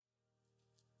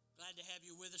Glad to have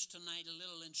you with us tonight. A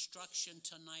little instruction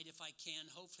tonight, if I can,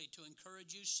 hopefully to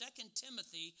encourage you. 2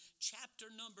 Timothy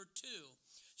chapter number 2.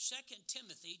 2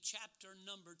 Timothy chapter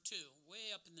number 2,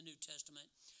 way up in the New Testament.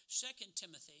 2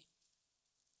 Timothy.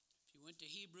 If you went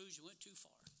to Hebrews, you went too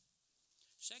far.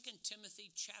 2 Timothy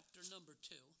chapter number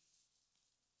 2.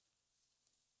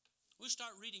 We'll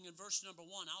start reading in verse number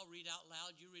 1. I'll read out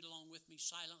loud. You read along with me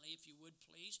silently, if you would,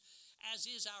 please. As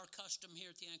is our custom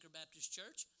here at the Anchor Baptist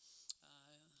Church,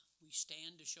 we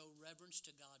stand to show reverence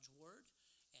to God's Word,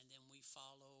 and then we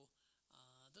follow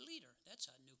the leader. That's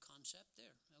a new concept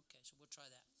there. Okay, so we'll try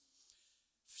that.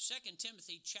 2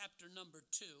 Timothy chapter number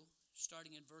 2,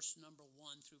 starting in verse number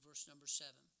 1 through verse number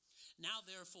 7. Now,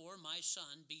 therefore, my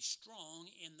son, be strong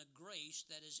in the grace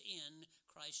that is in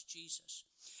Christ Jesus.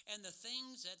 And the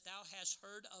things that thou hast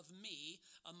heard of me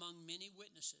among many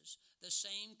witnesses, the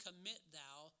same commit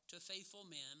thou to faithful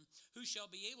men, who shall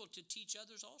be able to teach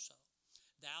others also.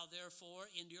 Thou therefore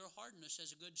endure hardness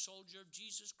as a good soldier of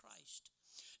Jesus Christ.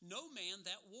 No man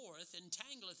that warreth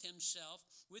entangleth himself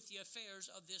with the affairs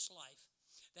of this life,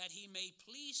 that he may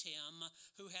please him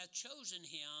who hath chosen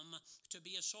him to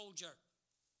be a soldier.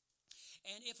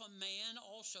 And if a man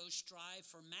also strive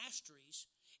for masteries,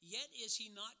 yet is he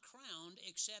not crowned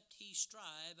except he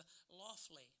strive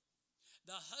lawfully.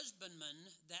 The husbandman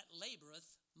that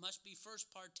laboreth must be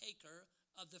first partaker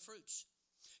of the fruits.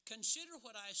 Consider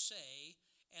what I say,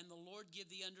 and the Lord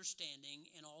give thee understanding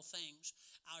in all things.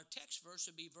 Our text verse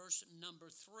would be verse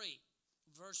number 3.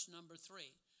 Verse number 3.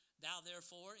 Thou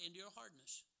therefore endure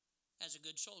hardness as a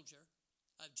good soldier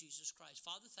of Jesus Christ.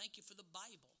 Father, thank you for the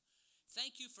Bible.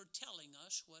 Thank you for telling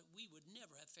us what we would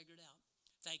never have figured out.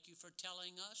 Thank you for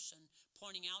telling us and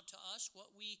pointing out to us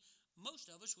what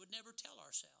most of us would never tell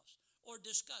ourselves or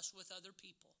discuss with other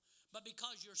people. But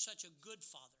because you're such a good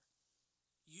Father,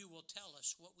 you will tell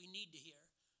us what we need to hear,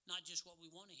 not just what we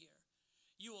want to hear.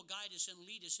 You will guide us and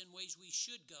lead us in ways we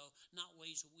should go, not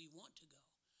ways we want to go.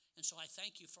 And so I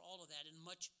thank you for all of that and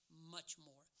much, much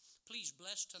more. Please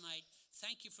bless tonight.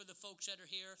 Thank you for the folks that are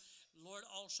here. Lord,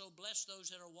 also bless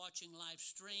those that are watching live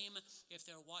stream. If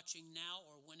they're watching now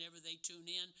or whenever they tune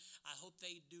in, I hope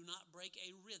they do not break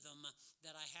a rhythm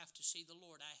that I have to see the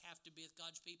Lord. I have to be with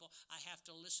God's people. I have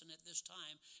to listen at this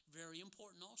time. Very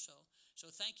important also. So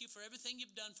thank you for everything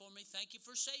you've done for me. Thank you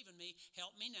for saving me.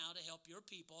 Help me now to help your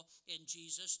people. In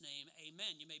Jesus' name,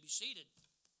 amen. You may be seated.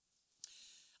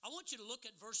 I want you to look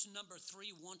at verse number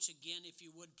 3 once again, if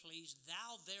you would please.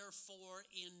 Thou therefore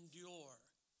endure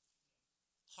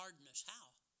hardness. How?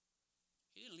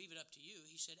 He didn't leave it up to you.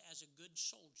 He said, as a good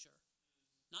soldier.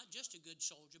 Not just a good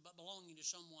soldier, but belonging to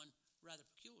someone rather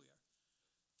peculiar.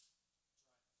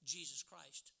 Jesus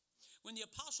Christ. When the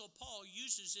Apostle Paul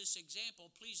uses this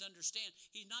example, please understand,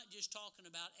 he's not just talking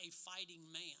about a fighting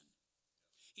man.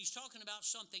 He's talking about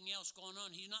something else going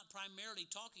on. He's not primarily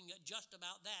talking just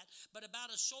about that, but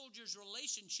about a soldier's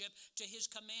relationship to his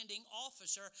commanding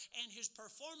officer and his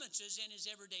performances in his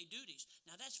everyday duties.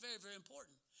 Now, that's very, very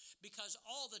important because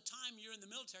all the time you're in the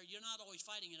military, you're not always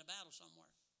fighting in a battle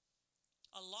somewhere.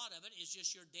 A lot of it is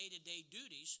just your day-to-day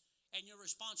duties and your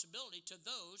responsibility to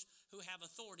those who have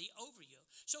authority over you.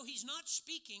 So he's not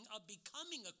speaking of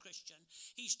becoming a Christian.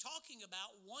 He's talking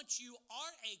about once you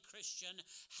are a Christian,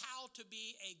 how to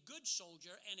be a good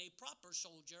soldier and a proper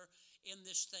soldier in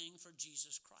this thing for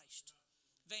Jesus Christ.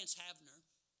 Vance Havner,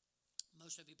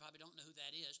 most of you probably don't know who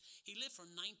that is. He lived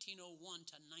from 1901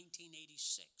 to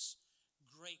 1986.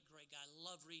 Great, great guy.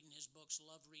 Love reading his books,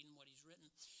 love reading what he's written.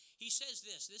 He says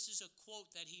this is a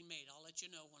quote that he made. I'll let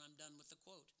you know when I'm done with the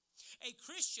quote. A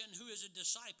Christian who is a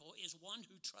disciple is one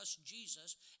who trusts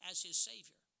Jesus as his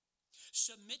Savior,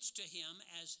 submits to him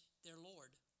as their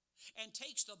Lord, and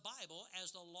takes the Bible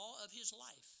as the law of his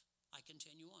life. I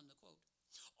continue on the quote.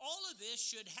 All of this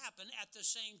should happen at the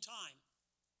same time.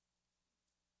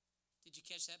 Did you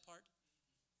catch that part?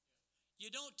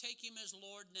 You don't take him as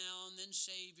Lord now and then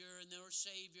Savior and then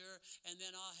Savior and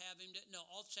then I'll have him. No,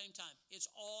 all at the same time. It's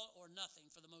all or nothing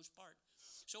for the most part.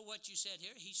 So what you said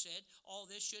here, he said, all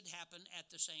this should happen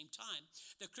at the same time.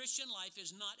 The Christian life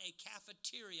is not a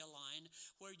cafeteria line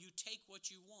where you take what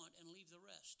you want and leave the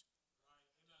rest. Right.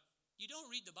 You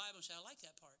don't read the Bible and say, I like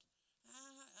that part.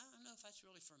 I don't know if that's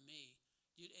really for me.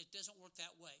 It doesn't work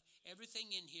that way.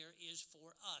 Everything in here is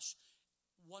for us,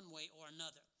 one way or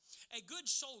another. A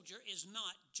good soldier is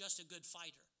not just a good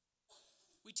fighter.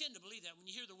 We tend to believe that. When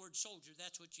you hear the word soldier,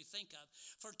 that's what you think of.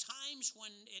 For times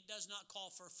when it does not call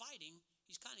for fighting,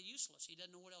 he's kind of useless. He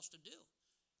doesn't know what else to do.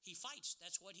 He fights.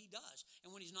 That's what he does.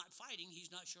 And when he's not fighting, he's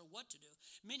not sure what to do.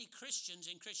 Many Christians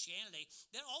in Christianity,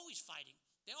 they're always fighting.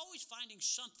 They're always finding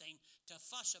something to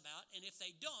fuss about. And if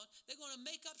they don't, they're going to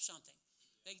make up something.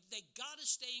 They got to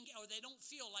stay in, or they don't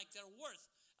feel like they're worth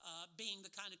being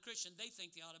the kind of Christian they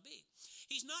think they ought to be.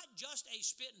 He's not just a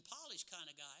spit and polish kind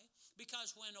of guy,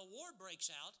 because when a war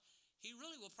breaks out, he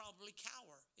really will probably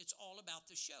cower. It's all about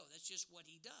the show. That's just what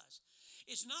he does.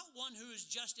 It's not one who is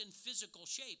just in physical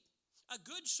shape. A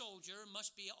good soldier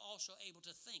must be also able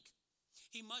to think.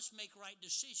 He must make right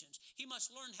decisions. He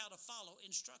must learn how to follow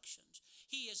instructions.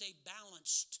 He is a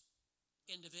balanced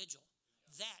individual.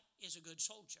 That is a good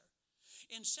soldier.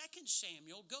 In 2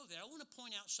 Samuel, go there. I want to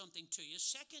point out something to you.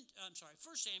 1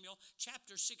 Samuel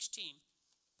chapter 16.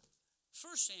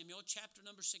 1 Samuel chapter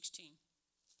number 16.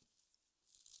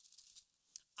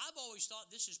 I've always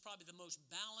thought this is probably the most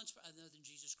balanced, other than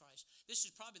Jesus Christ, this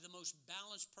is probably the most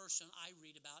balanced person I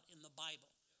read about in the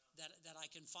Bible that I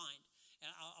can find.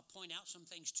 And I'll point out some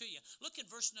things to you. Look at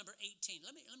verse number 18.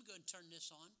 Let me go and turn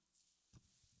this on.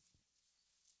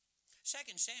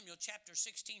 2 Samuel chapter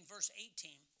 16, verse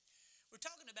 18. We're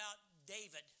talking about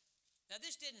David. Now,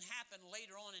 this didn't happen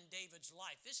later on in David's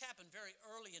life. This happened very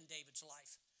early in David's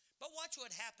life. But watch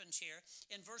what happens here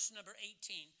in verse number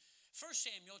 18. 1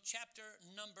 Samuel chapter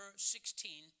number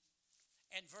 16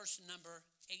 and verse number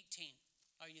 18.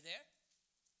 Are you there?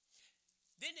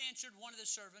 Then answered one of the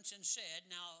servants and said,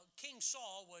 now King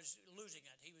Saul was losing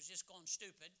it. He was just going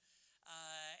stupid.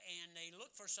 And they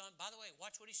looked for some, by the way,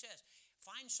 watch what he says.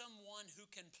 Find someone who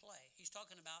can play. He's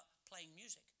talking about playing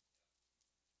music.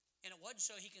 And it wasn't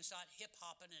so he can start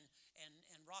hip-hopping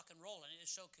and rock and rolling. It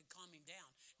is so it could calm him down.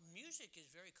 Music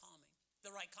is very calming,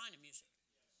 the right kind of music.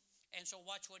 And so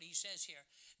watch what he says here.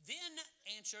 Then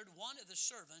answered one of the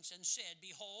servants and said,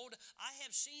 behold, I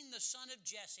have seen the son of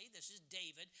Jesse. This is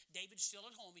David. David's still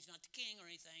at home. He's not the king or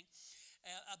anything.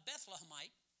 A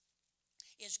Bethlehemite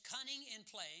is cunning in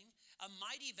playing, a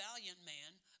mighty valiant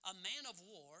man, a man of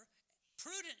war,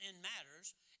 prudent in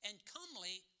matters, and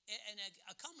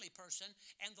a comely person,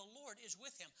 and the Lord is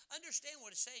with him. Understand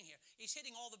what it's saying here. He's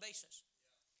hitting all the bases.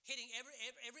 Hitting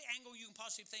every angle you can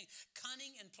possibly think.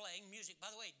 Cunning and playing music. By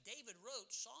the way, David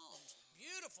wrote psalms,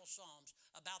 beautiful psalms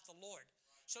about the Lord.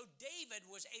 So David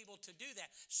was able to do that.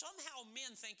 Somehow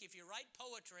men think if you write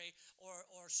poetry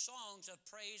or songs of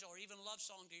praise or even love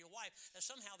song to your wife, that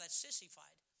somehow that's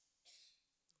sissified.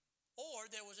 Or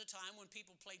there was a time when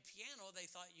people played piano, they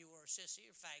thought you were a sissy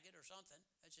or faggot or something.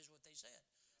 That's just what they said.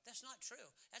 That's not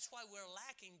true. That's why we're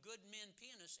lacking good men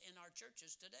pianists in our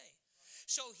churches today.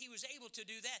 So he was able to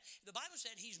do that. The Bible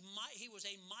said he was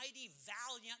a mighty,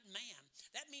 valiant man.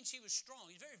 That means he was strong.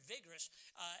 He's very vigorous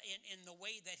in the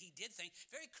way that he did things.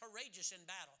 Very courageous in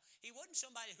battle. He wasn't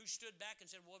somebody who stood back and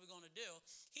said, what are we going to do?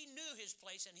 He knew his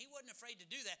place, and he wasn't afraid to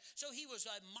do that. So he was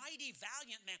a mighty,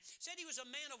 valiant man. Said he was a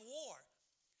man of war.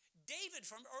 David,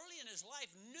 from early in his life,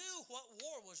 knew what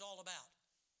war was all about.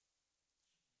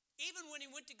 Even when he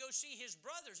went to go see his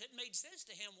brothers, it made sense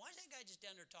to him. Why is that guy just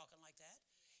down there talking like that?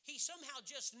 He somehow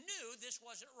just knew this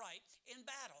wasn't right in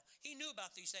battle. He knew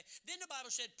about these things. Then the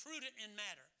Bible said, prudent in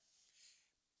matter.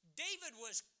 David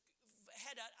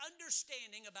had an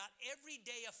understanding about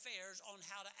everyday affairs on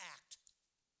how to act.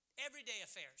 Everyday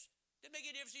affairs. Didn't make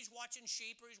any difference he's watching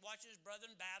sheep or he's watching his brother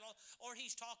in battle or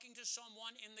he's talking to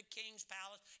someone in the king's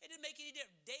palace. It didn't make any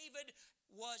difference. David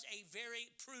was a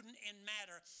very prudent in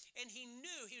matter, and he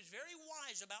knew he was very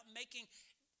wise about making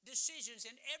decisions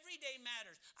in everyday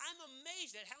matters. I'm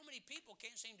amazed at how many people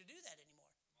can't seem to do that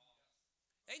anymore.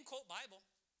 They can quote Bible.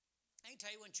 They can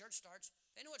tell you when church starts.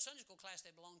 They know what Sunday school class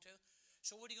they belong to.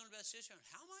 So what are you going to do about this?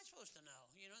 How am I supposed to know?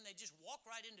 You know, and they just walk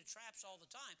right into traps all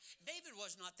the time. David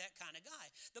was not that kind of guy.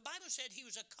 The Bible said he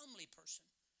was a comely person.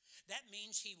 That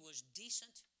means he was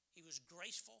decent, he was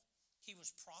graceful, he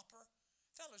was proper.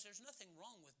 Fellas, there's nothing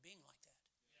wrong with being like that.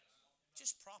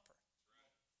 Just proper.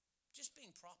 Just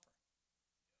being proper.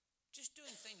 Just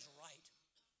doing things right.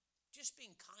 Just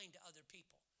being kind to other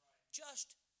people.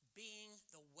 Just being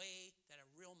the way that a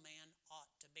real man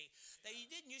ought to be. They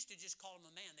didn't used to just call him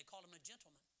a man. They called him a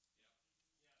gentleman.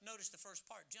 Notice the first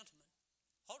part, gentleman.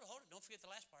 Hold it. Don't forget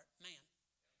the last part, man.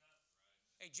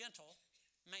 A gentle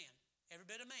man. Every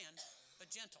bit of man,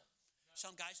 but gentle.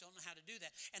 Some guys don't know how to do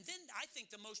that. And then I think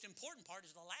the most important part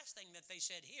is the last thing that they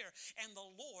said here, and the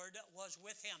Lord was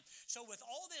with him. So with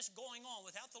all this going on,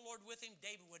 without the Lord with him,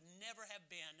 David would never have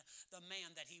been the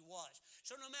man that he was.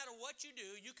 So no matter what you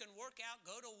do, you can work out,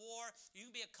 go to war, you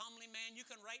can be a comely man, you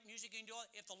can write music, you can do all.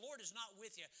 If the Lord is not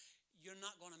with you, you're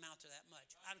not going to amount to that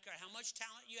much. I don't care how much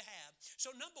talent you have.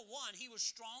 So number one, he was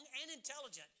strong and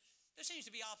intelligent. There seems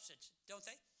to be opposites, don't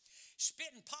they?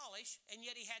 Spit and polish, and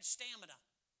yet he had stamina.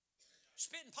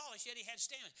 Spit and polish, yet he had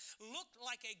stamina. Looked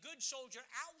like a good soldier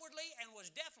outwardly and was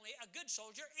definitely a good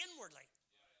soldier inwardly.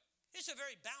 It's a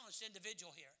very balanced individual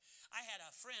here. I had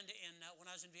a friend when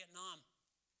I was in Vietnam,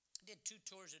 did 2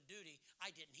 tours of duty.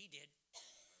 I didn't, he did.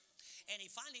 And he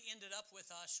finally ended up with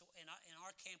us in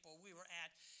our camp where we were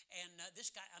at. And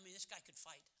this guy could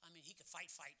fight. He could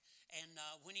fight. And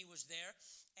when he was there,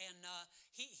 and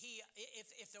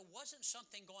if there wasn't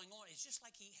something going on, it's just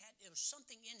like there was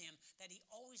something in him that he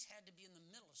always had to be in the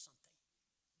middle of something.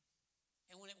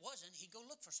 And when it wasn't, he'd go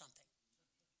look for something.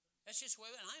 That's just the way,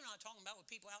 and I'm not talking about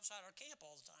with people outside our camp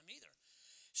all the time either.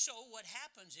 So what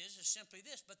happens is simply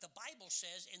this, but the Bible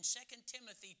says in 2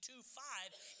 Timothy 2:5,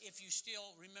 if you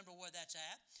still remember where that's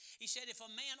at, he said, if a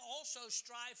man also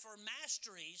strive for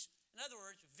masteries, in other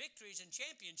words, victories and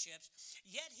championships,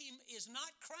 yet he is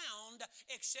not crowned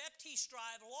except he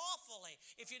strive lawfully.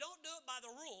 If you don't do it by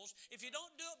the rules, if you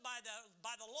don't do it by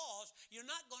the laws, you're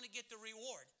not going to get the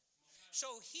reward.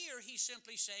 So here he's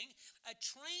simply saying a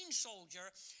trained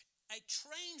soldier,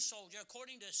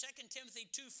 according to 2 Timothy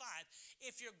 2:5,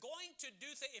 if you're going to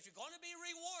if you're going to be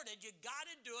rewarded, you got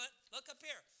to do it, look up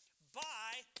here,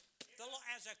 by the law.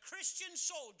 As a Christian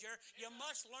soldier, you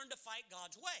must learn to fight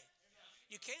God's way.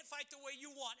 You can't fight the way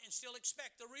you want and still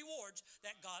expect the rewards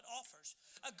that God offers.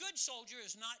 A good soldier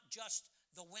is not just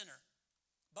the winner,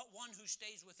 but one who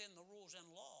stays within the rules and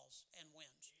laws and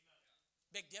wins.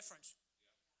 Big difference.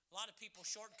 A lot of people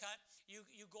shortcut. You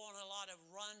go on a lot of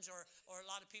runs or a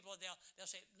lot of people, they'll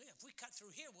say, if we cut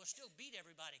through here, we'll still beat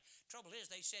everybody. Trouble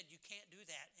is, they said you can't do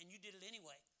that, and you did it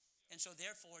anyway. And so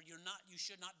therefore, you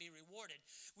should not be rewarded.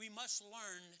 We must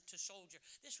learn to soldier.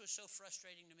 This was so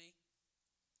frustrating to me.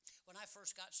 When I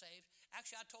first got saved,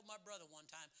 actually I told my brother one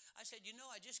time, I said,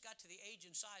 I just got to the age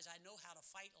and size I know how to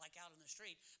fight like out in the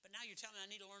street, but now you're telling me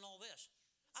I need to learn all this.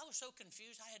 I was so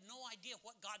confused, I had no idea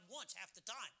what God wants half the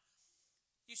time.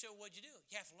 You say, well, what'd you do?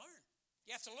 You have to learn.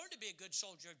 You have to learn to be a good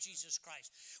soldier of Jesus Christ.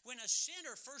 When a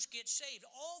sinner first gets saved,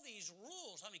 all these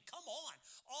rules, come on,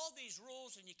 all these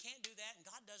rules, and you can't do that, and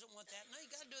God doesn't want that. No,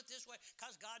 you got to do it this way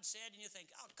because God said, and you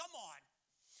think, oh, come on.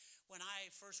 When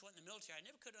I first went in the military, I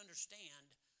never could understand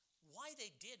why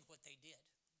they did what they did.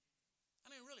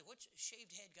 Really, what's a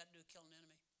shaved head got to do with killing an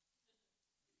enemy?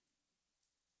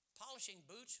 Polishing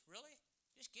boots, really?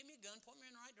 Just give me a gun, point me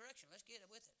in the right direction. Let's get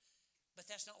it with it. But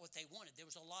that's not what they wanted. There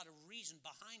was a lot of reason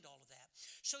behind all of that.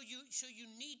 So you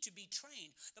need to be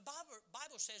trained. The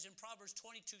Bible says in Proverbs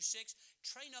 22:6,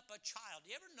 train up a child.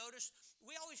 You ever notice,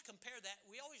 we always compare that,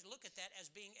 we always look at that as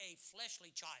being a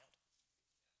fleshly child.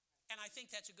 And I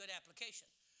think that's a good application.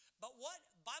 But what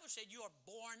Bible said, you are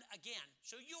born again.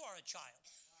 So you are a child.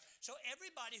 So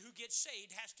everybody who gets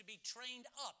saved has to be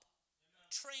trained up.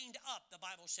 Trained up, the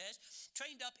Bible says.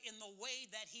 Trained up in the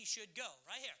way that he should go.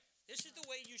 Right here. This is the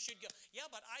way you should go. Yeah,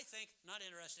 but I think, not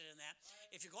interested in that.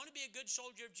 If you're going to be a good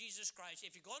soldier of Jesus Christ,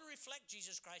 if you're going to reflect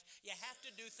Jesus Christ, you have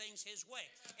to do things his way.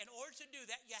 In order to do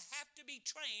that, you have to be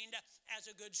trained as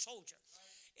a good soldier.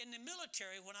 In the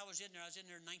military, when I was in there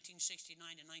in 1969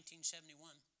 and 1971.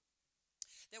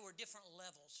 There were different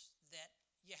levels that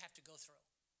you have to go through.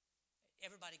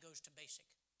 Everybody goes to basic.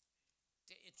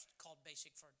 It's called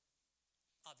basic for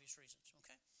obvious reasons,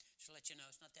 okay? Just to let you know,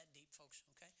 it's not that deep, folks,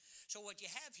 okay? So what you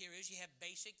have here is you have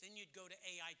basic, then you'd go to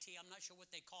AIT. I'm not sure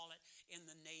what they call it in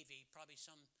the Navy, probably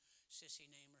some sissy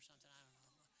name or something, I don't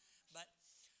know. But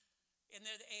in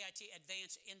there, the AIT,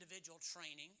 Advanced Individual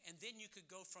Training, and then you could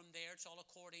go from there. It's all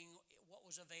according what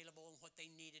was available and what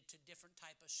they needed to different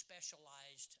type of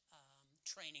specialized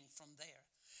training from there.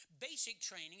 Basic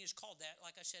training is called that,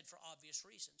 like I said, for obvious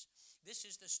reasons. This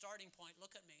is the starting point,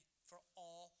 look at me, for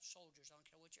all soldiers. I don't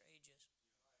care what your age is.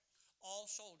 All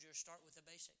soldiers start with the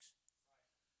basics.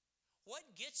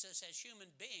 What gets us as human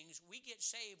beings, we get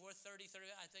saved, we're 30,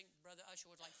 I think Brother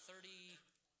Usher was like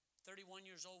 31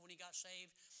 years old when he got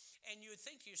saved. And you would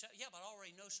think to yourself, yeah, but I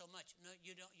already know so much. No,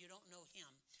 you don't know him.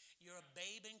 You're a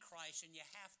babe in Christ, and you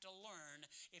have to learn.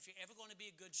 If you're ever going to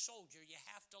be a good soldier, you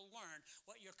have to learn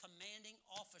what your commanding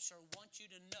officer wants you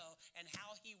to know and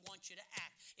how he wants you to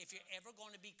act. If you're ever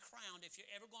going to be crowned, if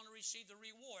you're ever going to receive the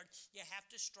reward, you have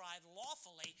to strive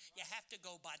lawfully. You have to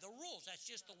go by the rules. That's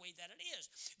just the way that it is.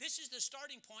 This is the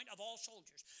starting point of all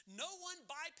soldiers. No one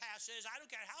bypasses, I don't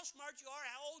care how smart you are,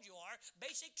 how old you are,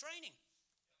 basic training.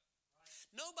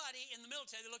 Nobody in the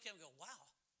military, they look at him and go, wow,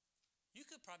 you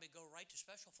could probably go right to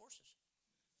special forces.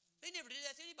 They never did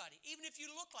that to anybody. Even if you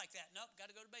look like that, nope,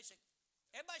 got to go to basic.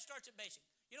 Everybody starts at basic.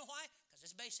 You know why? Because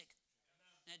it's basic.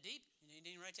 Isn't that deep? You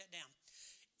need to write that down.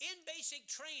 In basic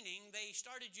training, they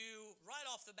started you right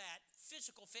off the bat,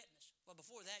 physical fitness. But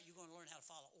before that, you're going to learn how to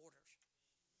follow orders.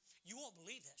 You won't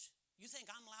believe this. You think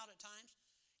I'm loud at times?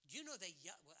 Do you know they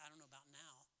yell? Well, I don't know about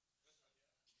now.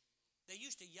 They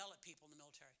used to yell at people in the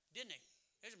military, didn't they?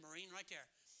 There's a Marine right there.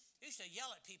 They used to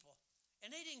yell at people. And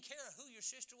they didn't care who your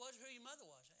sister was or who your mother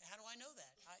was. How do I know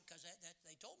that? Because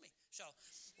they told me. So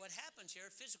what happens here,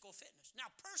 physical fitness.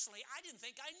 Now, personally, I didn't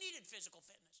think I needed physical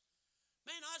fitness.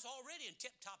 Man, I was already in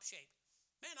tip-top shape.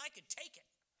 Man, I could take it.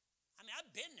 I mean, I've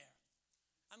been there.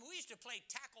 I mean, we used to play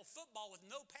tackle football with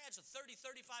no pads of 30,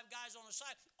 35 guys on the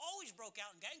side. Always broke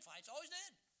out in gang fights, always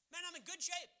did. Man, I'm in good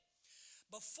shape.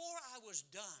 Before I was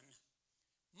done,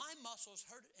 my muscles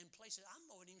hurt in places I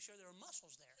wasn't even sure there were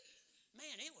muscles there.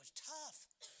 Man, it was tough.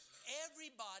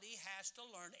 Everybody has to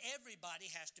learn. Everybody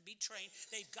has to be trained.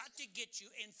 They've got to get you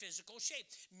in physical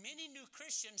shape. Many new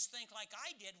Christians think like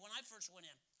I did when I first went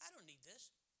in. I don't need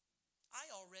this. I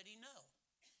already know.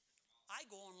 I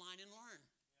go online and learn.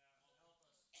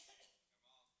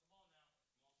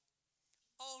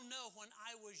 Oh no, when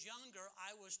I was younger,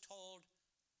 I was told,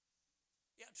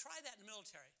 yeah, try that in the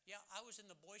military. Yeah, I was in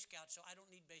the Boy Scouts, so I don't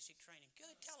need basic training.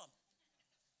 Good, tell them.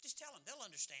 Just tell them. They'll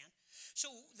understand. So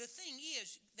the thing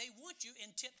is, they want you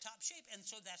in tip-top shape, and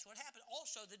so that's what happened.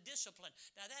 Also, the discipline.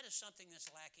 Now, that is something that's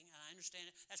lacking, and I understand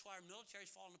it. That's why our military's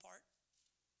falling apart.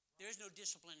 There is no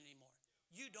discipline anymore.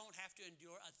 You don't have to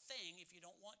endure a thing if you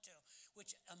don't want to,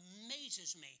 which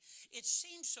amazes me. It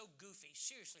seems so goofy.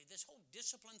 Seriously, this whole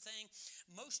discipline thing,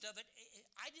 most of it,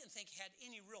 I didn't think had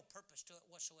any real purpose to it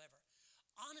whatsoever.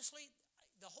 Honestly,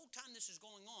 the whole time this is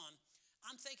going on,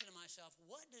 I'm thinking to myself,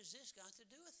 what does this got to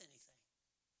do with anything?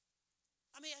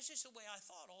 I mean, that's just the way I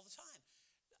thought all the time.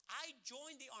 I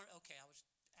joined the Army. Okay, I was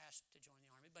asked to join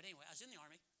the Army. But anyway, I was in the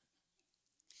Army.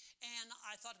 And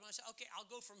I thought to myself, okay, I'll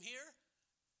go from here,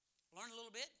 learn a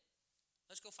little bit.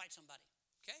 Let's go fight somebody.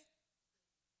 Okay?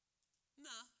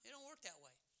 No, it don't work that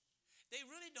way. They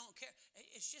really don't care.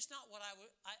 It's just not what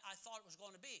I thought it was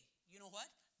going to be. You know what?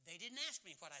 They didn't ask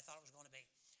me what I thought it was going to be.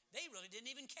 They really didn't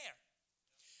even care.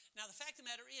 Now, the fact of the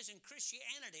matter is, in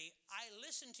Christianity, I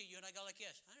listen to you and I go like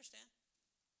this. I understand.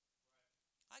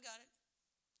 I got it.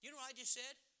 You know what I just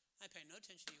said? I pay no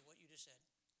attention to what you just said.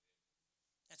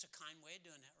 That's a kind way of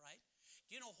doing that, right?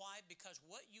 Do you know why? Because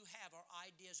what you have are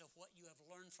ideas of what you have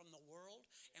learned from the world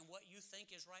and what you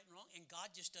think is right and wrong, and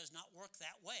God just does not work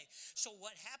that way. So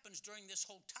what happens during this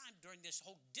whole time, during this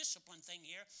whole discipline thing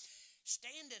here,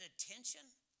 stand at attention?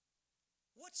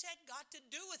 What's that got to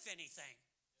do with anything?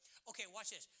 Okay,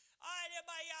 watch this. All right,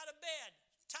 everybody out of bed.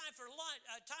 Time for lunch,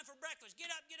 time for breakfast.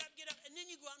 Get up, get up, get up. And then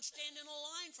you go out and stand in a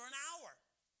line for an hour.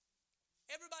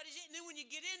 Everybody's eating. And then when you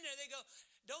get in there, they go,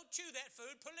 don't chew that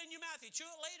food. Put it in your mouth. You chew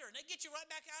it later. And they get you right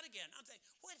back out again. I'm thinking,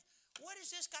 what has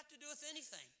this got to do with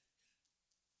anything?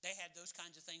 They had those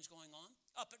kinds of things going on.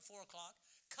 Up at 4 o'clock.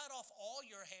 Cut off all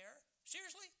your hair.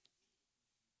 Seriously?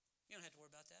 You don't have to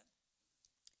worry about that.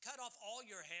 Cut off all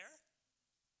your hair.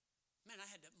 Man, I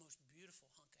had the most beautiful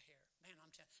hunk of hair. Man,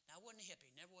 I'm telling you. Now, I wasn't a hippie.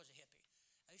 Never was a hippie.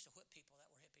 I used to whip people that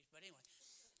were hippies. But anyway,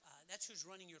 that's who's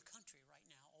running your country right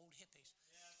now, old hippies.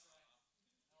 Yeah, that's right.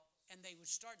 And they would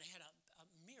start, they had a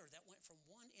mirror that went from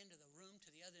one end of the room to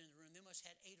the other end of the room. They must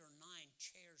have had 8 or 9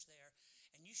 chairs there.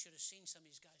 And you should have seen some of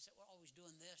these guys that were always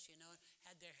doing this, you know,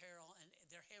 had their hair on, and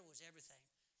their hair was everything.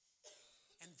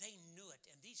 And they knew it.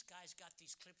 And these guys got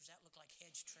these clippers that look like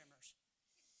hedge trimmers.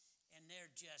 And they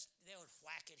would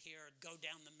whack it here, or go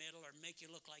down the middle, or make you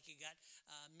look like you got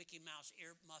Mickey Mouse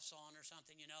ear muffs on or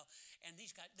something, you know. And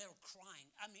these guys, they were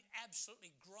crying. I mean,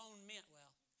 absolutely grown men,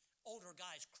 well, older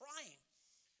guys crying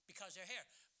because their hair.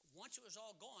 Once it was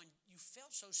all gone, you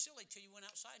felt so silly till you went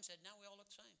outside and said, now we all look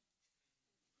the same.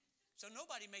 So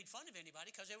nobody made fun of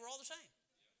anybody because they were all the same.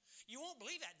 You won't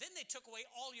believe that. Then they took away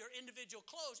all your individual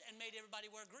clothes and made everybody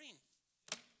wear green.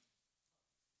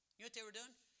 You know what they were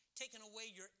doing? Taking away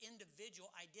your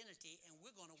individual identity, and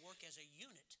we're going to work as a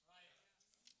unit.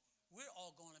 We're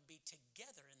all going to be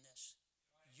together in this.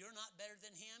 You're not better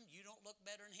than him. You don't look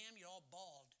better than him. You're all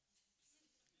bald.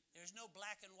 There's no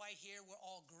black and white here. We're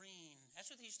all green. That's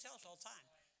what he used to tell us all the time.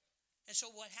 And so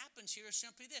what happens here is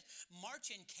simply this. March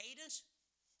in cadence.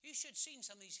 You should have seen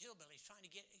some of these hillbillies trying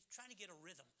to get a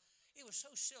rhythm. It was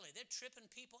so silly. They're tripping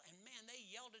people, and man, they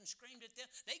yelled and screamed at them.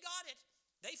 They got it.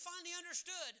 They finally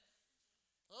understood.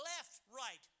 Left,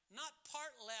 right, not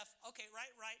part left. Okay,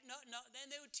 right, right. No. Then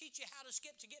they would teach you how to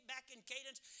skip to get back in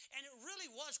cadence. And it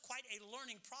really was quite a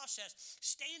learning process.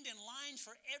 Stand in lines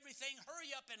for everything.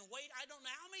 Hurry up and wait. I don't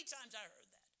know how many times I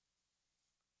heard that.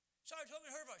 Sarge told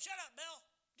me to hurry up. Shut up, Bell.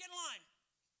 Get in line.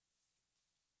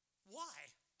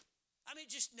 Why? I mean,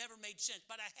 it just never made sense.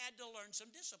 But I had to learn some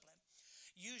discipline.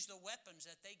 Use the weapons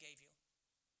that they gave you.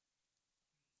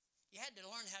 You had to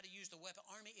learn how to use the weapon.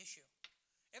 Army issue.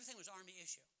 Everything was Army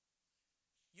issue.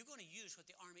 You're going to use what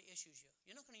the Army issues you.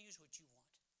 You're not going to use what you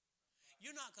want.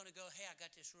 You're not going to go, hey, I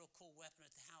got this real cool weapon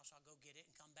at the house. I'll go get it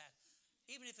and come back.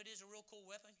 Even if it is a real cool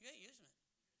weapon, you ain't using it.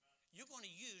 You're going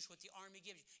to use what the Army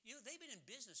gives you. You know, they've been in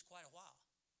business quite a while.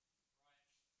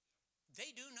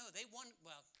 They do know. They won,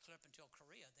 well, clear up until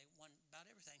Korea. They won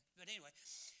about everything. But anyway,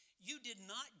 you did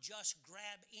not just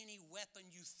grab any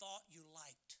weapon you thought you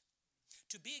liked.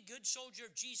 To be a good soldier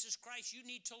of Jesus Christ, you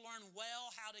need to learn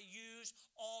well how to use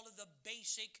all of the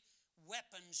basic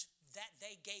weapons that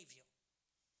they gave you.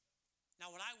 Now,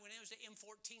 when it was the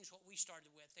M14s, what we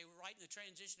started with, they were right in the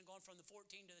transition of going from the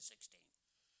 14 to the 16.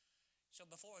 So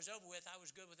before it was over with, I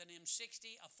was good with an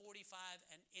M60, a 45,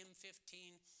 an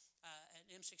M15, an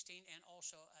M16, and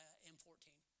also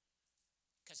M14.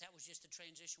 Because that was just the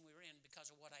transition we were in. Because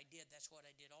of what I did, that's what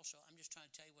I did also. I'm just trying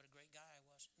to tell you what a great guy I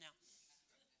was. Now,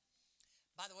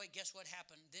 by the way, guess what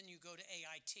happened? Then you go to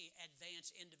AIT,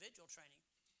 Advanced Individual Training.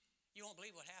 You won't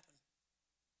believe what happened.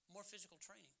 More physical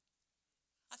training.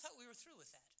 I thought we were through with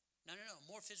that. No,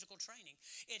 more physical training.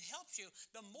 It helps you.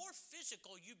 The more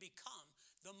physical you become,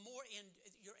 the more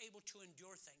you're able to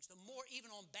endure things. The more, even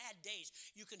on bad days,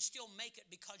 you can still make it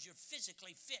because you're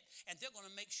physically fit, and they're going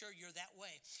to make sure you're that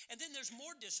way. And then there's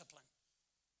more discipline.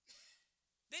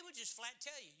 They would just flat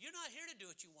tell you, you're not here to do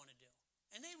what you want to do.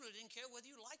 And they really didn't care whether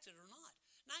you liked it or not.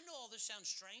 And I know all this sounds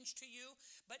strange to you,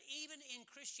 but even in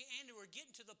Christianity, we're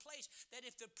getting to the place that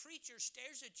if the preacher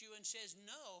stares at you and says,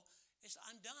 no,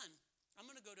 I'm done. I'm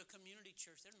going to go to a community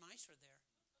church. They're nicer there.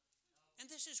 And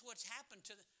this is what's happened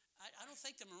to I don't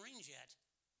think the Marines yet.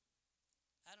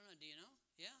 I don't know. Do you know?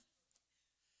 Yeah.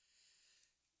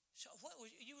 So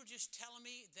you were just telling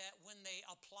me that when they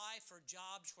apply for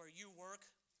jobs where you work,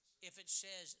 if it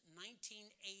says 1980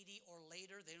 or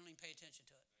later, they don't even pay attention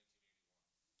to it.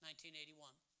 1981.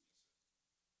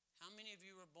 How many of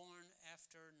you were born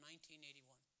after 1981?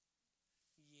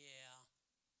 Yeah,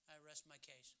 I rest my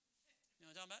case. You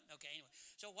know what I'm talking about? Okay, anyway.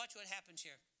 So watch what happens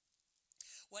here.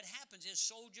 What happens is,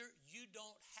 soldier, you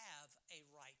don't have a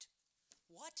right.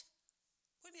 What?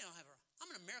 What do you mean I don't have a right? I'm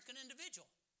an American individual.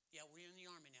 Yeah, we're in the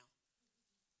Army now.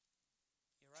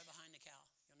 You're right behind the cow.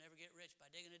 You'll never get rich by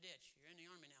digging a ditch. You're in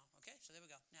the Army now. Okay, so there we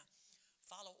go. Now,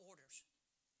 follow orders.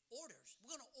 Orders.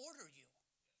 We're going to order you.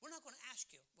 We're not going to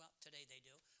ask you. Well, today they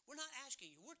do. We're not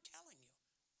asking you. We're telling you.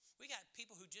 We got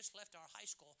people who just left our high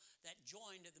school that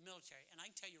joined the military. And I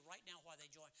can tell you right now why they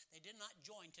joined. They did not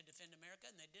join to defend America,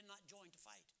 and they did not join to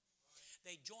fight. Right.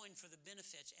 They joined for the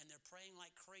benefits, and they're praying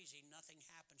like crazy. Nothing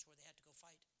happens where they had to go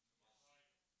fight. Right.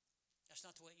 That's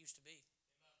not the way it used to be.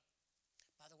 Amen.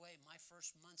 By the way, my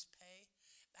first month's pay,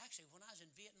 actually, when I was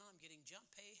in Vietnam, getting jump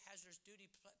pay, hazardous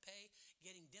duty pay,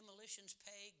 getting demolitions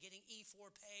pay, getting E4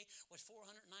 pay was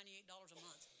 $498 a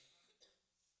month.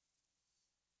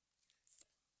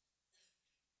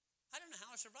 I don't know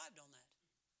how I survived on that.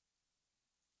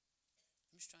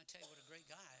 I'm just trying to tell you what a great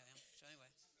guy I am. So anyway,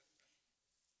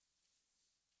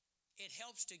 it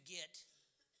helps to get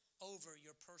over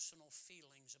your personal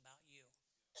feelings about you.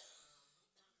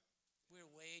 We're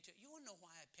you want to know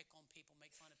why I pick on people,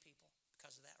 make fun of people?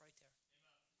 Because of that right there.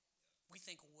 We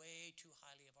think way too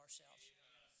highly of ourselves.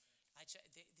 I'd say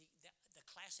the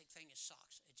classic thing is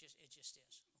socks. It just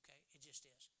is, okay? It just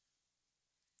is.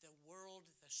 The world,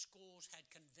 the schools had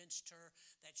convinced her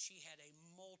that she had a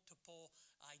multiple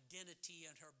identity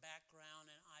in her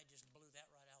background, and I just blew that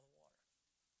right out of the water.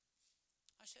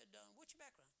 I said, what's your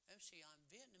background? MC, I'm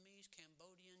Vietnamese,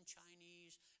 Cambodian,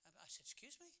 Chinese. I said,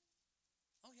 excuse me?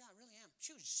 Oh, yeah, I really am.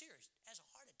 She was serious, has a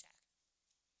heart attack.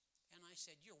 And I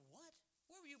said, you're what?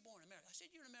 Where were you born in America? I said,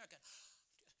 you're an American.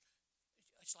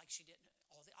 It's like she didn't,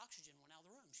 all the oxygen went out of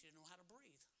the room. She didn't know how to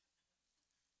breathe.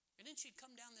 And then she'd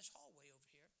come down this hallway over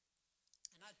here,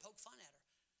 and I'd poke fun at her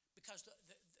because the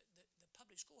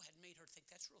public school had made her think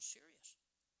that's real serious.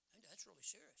 And that's really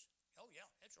serious. Oh, yeah,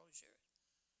 that's really serious.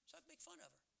 So I'd make fun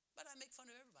of her. But I make fun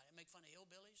of everybody. I make fun of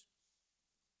hillbillies,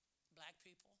 black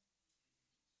people.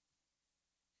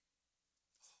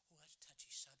 Oh, that's a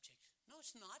touchy subject. No,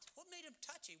 it's not. What made him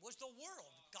touchy was the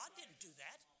world. God didn't do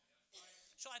that.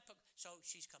 So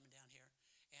she's coming down here,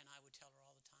 and I would tell her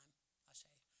all the time. I say,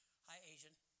 hi,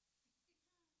 Asian.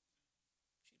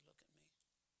 She'd look at me,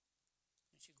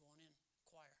 and she'd go on in,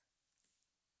 choir.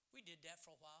 We did that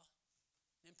for a while.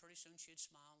 Then pretty soon she'd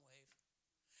smile and wave.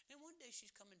 And one day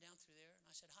she's coming down through there, and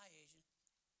I said, hi, Asian.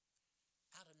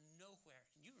 Out of nowhere,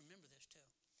 and you remember this too.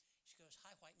 She goes,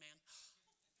 hi, white man.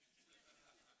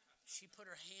 She put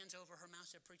her hands over her mouth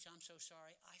and said, preacher, I'm so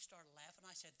sorry. I started laughing.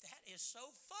 I said, that is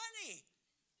so funny.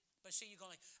 But see, you're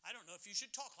going, I don't know if you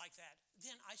should talk like that.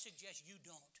 Then I suggest you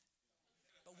don't.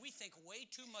 But we think way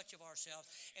too much of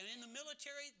ourselves. And in the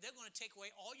military, they're going to take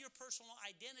away all your personal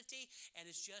identity, and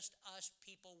it's just us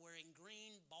people wearing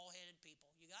green, bald-headed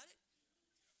people. You got it?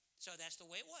 So that's the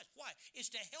way it was. Why? It's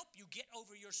to help you get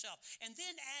over yourself. And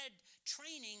then add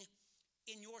training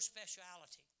in your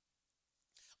specialty.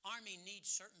 Army needs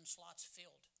certain slots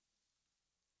filled.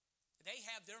 They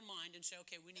have their mind and say,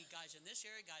 okay, we need guys in this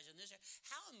area, guys in this area.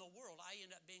 How in the world I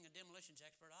end up being a demolitions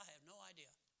expert, I have no idea.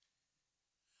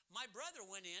 My brother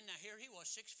went in, now here he was,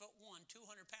 6'1", 200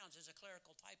 pounds as a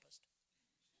clerical typist.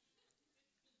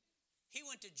 He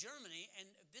went to Germany, and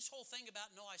this whole thing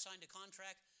about, no, I signed a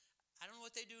contract, I don't know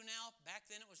what they do now. Back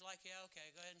then it was like, yeah,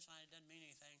 okay, go ahead and sign it, doesn't mean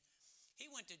anything. He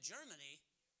went to Germany,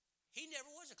 he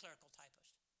never was a clerical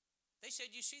typist. They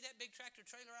said, you see that big tractor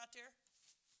trailer out there?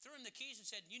 Threw him the keys and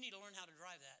said, you need to learn how to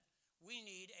drive that. We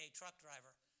need a truck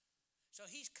driver. So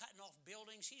he's cutting off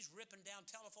buildings. He's ripping down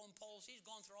telephone poles. He's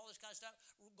going through all this kind of stuff,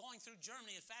 going through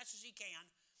Germany as fast as he can.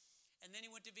 And then he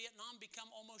went to Vietnam, become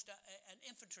almost an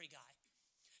infantry guy.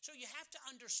 So you have to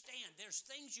understand there's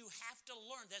things you have to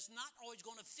learn that's not always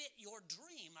going to fit your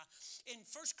dream. In 1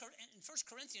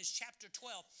 Corinthians chapter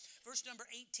 12, verse number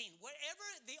 18, wherever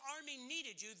the army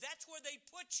needed you, that's where they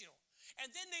put you.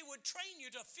 And then they would train you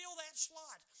to fill that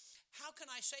slot. How can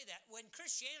I say that? When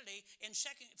Christianity, in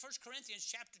 1 Corinthians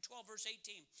chapter 12, verse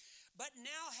 18, but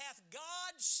now hath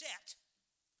God set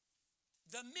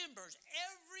the members,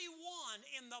 every one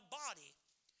in the body,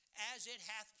 as it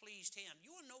hath pleased him.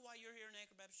 You want to know why you're here in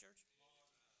Anchor Baptist Church?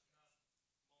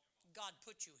 God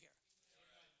put you here.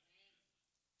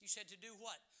 You said to do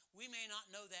what? We may not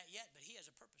know that yet, but he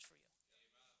has a purpose for you.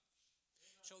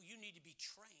 So you need to be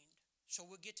trained. So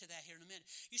we'll get to that here in a minute.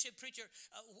 You said, preacher,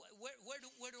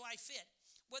 where do I fit?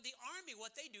 Well, the Army,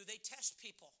 what they do, they test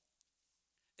people.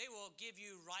 They will give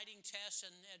you writing tests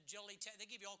and agility tests. They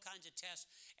give you all kinds of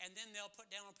tests, and then they'll put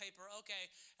down on paper,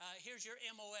 okay, here's your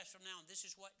MOS from now on. This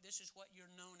is what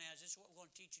you're known as. This is what we're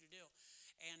going to teach you to do.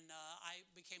 And I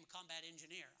became a combat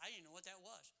engineer. I didn't know what that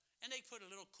was. And they put a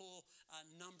little cool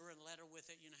number and letter with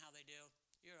it. You know how they do.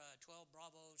 You're a 12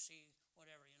 Bravo C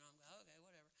whatever. You know, okay,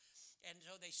 whatever. And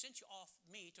so they sent you off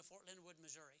me to Fort Leonard Wood,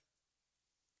 Missouri.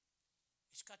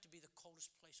 It's got to be the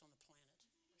coldest place on the planet.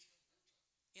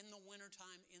 In the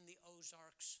wintertime, in the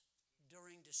Ozarks,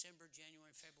 during December,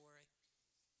 January, February.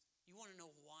 You want to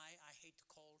know why I hate the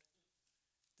cold?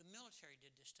 The military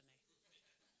did this to me.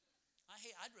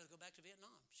 I'd rather go back to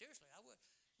Vietnam. Seriously, I would.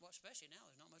 Well, especially now,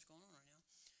 there's not much going on right now.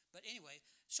 But anyway,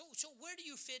 so where do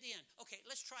you fit in? Okay,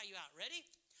 let's try you out. Ready?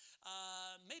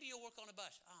 Maybe you'll work on a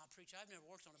bus. Preacher, I've never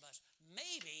worked on a bus.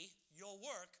 Maybe you'll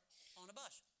work on a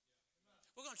bus.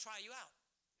 We're going to try you out.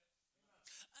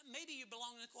 Maybe you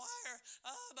belong in the choir,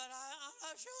 but I'm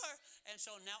not sure. And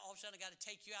so now all of a sudden I got to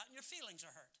take you out and your feelings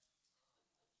are hurt.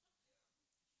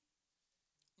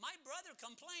 My brother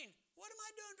complained, what am I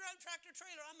doing driving tractor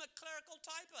trailer? I'm a clerical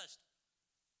typist.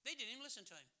 They didn't even listen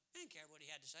to him. They didn't care what he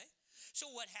had to say. So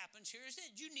what happens here is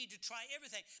that you need to try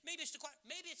everything. Maybe it's the choir.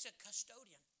 Maybe it's a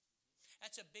custodian.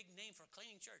 That's a big name for a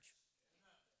cleaning church.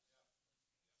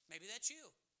 Maybe that's you.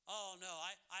 Oh, no,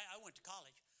 I went to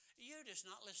college. You're just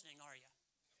not listening, are you?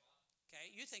 Okay,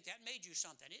 you think that made you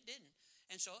something. It didn't.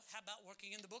 And so how about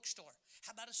working in the bookstore?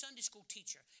 How about a Sunday school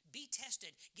teacher? Be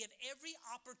tested. Give every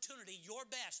opportunity your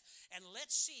best. And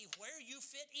let's see where you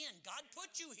fit in. God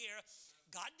put you here.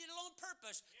 God did it on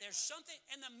purpose. There's something,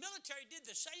 and the military did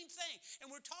the same thing. And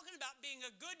we're talking about being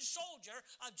a good soldier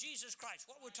of Jesus Christ,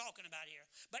 what we're talking about here.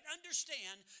 But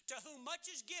understand, to whom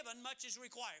much is given, much is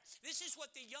required. This is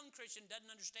what the young Christian doesn't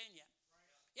understand yet.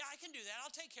 Yeah, I can do that.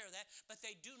 I'll take care of that. But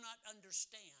they do not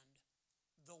understand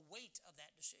the weight of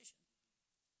that decision.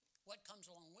 What comes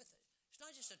along with it. It's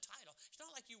not just a title. It's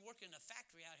not like you work in a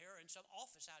factory out here or in some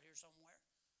office out here somewhere.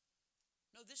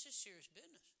 No, this is serious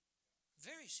business.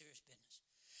 Very serious business.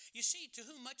 You see, to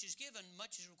whom much is given,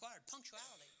 much is required.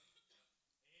 Punctuality.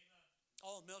 Amen.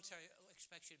 Oh, military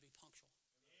expects you to be punctual.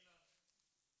 Amen.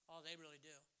 Oh, they really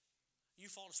do.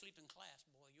 You fall asleep in class,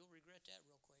 boy, you'll regret that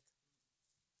real quick.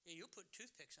 Yeah, you'll put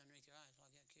toothpicks underneath your eyes like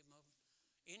that, keep them open.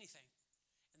 Anything.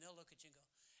 And they'll look at you and go,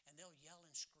 and they'll yell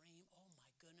and scream, oh my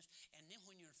goodness. And then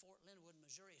when you're in Fort Leonard Wood,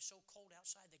 Missouri, it's so cold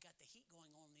outside, they got the heat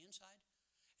going on the inside,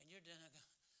 and you're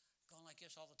going like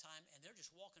this all the time, and they're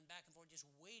just walking back and forth, just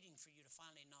waiting for you to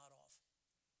finally nod off.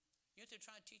 You know what they're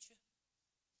trying to teach you?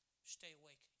 Stay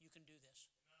awake. You can do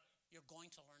this. You're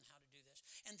going to learn how to do this.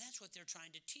 And that's what they're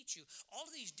trying to teach you. All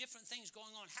of these different things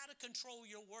going on, how to control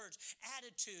your words,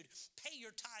 attitude, pay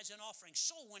your tithes and offerings,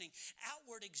 soul winning,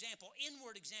 outward example,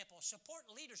 inward example, support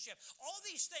leadership. All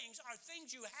these things are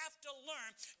things you have to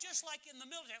learn, just like in the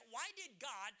military. Why did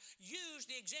God use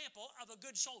the example of a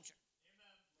good soldier?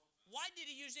 Why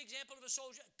did he use the example of a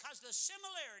soldier? Because the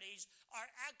similarities are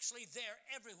actually there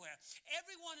everywhere.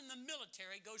 Everyone in the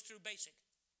military goes through basic.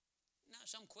 Now,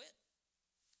 some quit.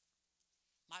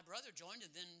 My brother joined,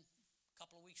 and then a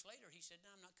couple of weeks later, he said,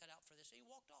 no, I'm not cut out for this. And he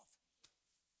walked off.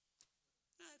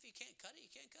 If you can't cut it,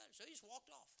 you can't cut it. So he just walked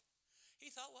off. He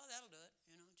thought, well, that'll do it.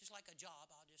 Just like a job,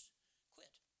 I'll just quit.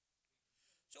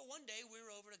 So one day we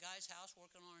were over at a guy's house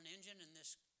working on an engine, and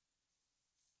this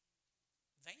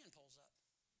van pulls up.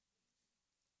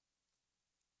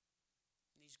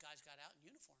 And these guys got out in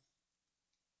uniform.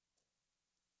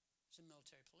 It's the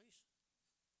military police.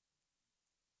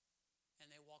 And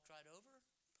they walked right over,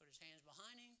 put his hands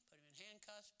behind him, put him in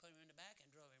handcuffs, put him in the back, and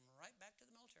drove him right back to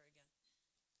the military again.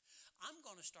 I'm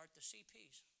going to start the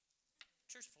CPs,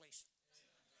 church police.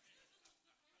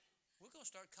 We're going to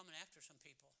start coming after some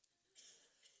people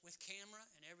with camera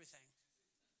and everything.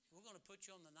 We're going to put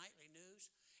you on the nightly news.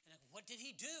 And what did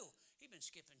he do? He'd been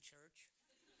skipping church.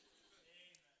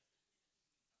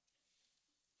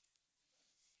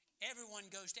 Everyone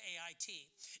goes to AIT.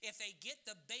 If they get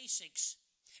the basics,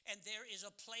 and there is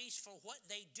a place for what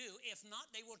they do. If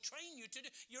not, they will train you to do.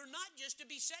 You're not just to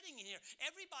be sitting in here.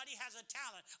 Everybody has a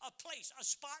talent, a place, a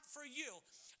spot for you.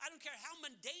 I don't care how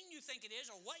mundane you think it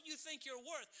is or what you think you're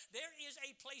worth. There is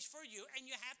a place for you, and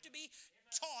you have to be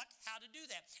taught how to do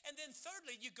that. And then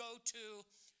thirdly, you go to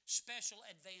special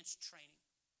advanced training.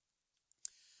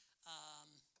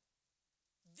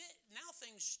 Now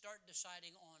things start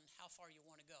deciding on how far you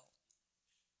want to go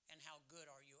and how good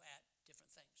are you at different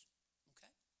things.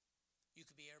 Okay? You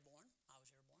could be airborne. I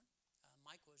was airborne.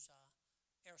 Mike was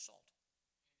air assault.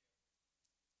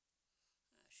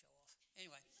 Show off.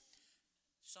 Anyway,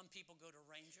 some people go to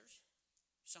Rangers.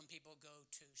 Some people go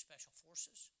to Special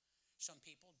Forces. Some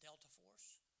people Delta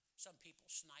Force. Some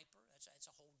people sniper. That's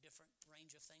a whole different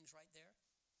range of things right there.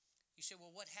 You say,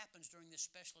 well, what happens during this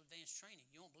special advanced training?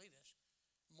 You won't believe this.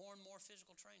 More and more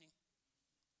physical training.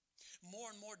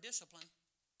 More and more discipline.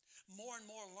 More and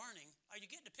more learning. Are you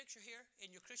getting the picture here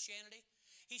in your Christianity?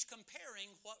 He's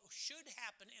comparing what should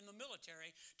happen in the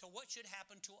military to what should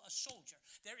happen to a soldier.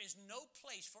 There is no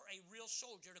place for a real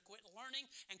soldier to quit learning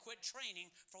and quit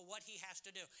training for what he has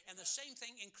to do. And the same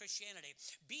thing in Christianity.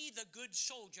 Be the good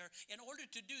soldier. In order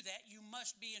to do that, you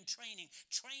must be in training.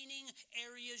 Training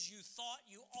areas you thought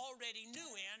you already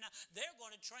knew in, they're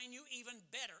going to train you even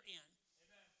better in.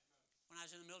 When I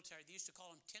was in the military, they used to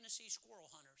call them Tennessee squirrel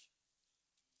hunters.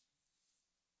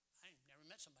 I never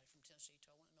met somebody from Tennessee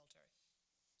until I went in the military.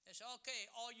 They said, okay,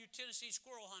 all you Tennessee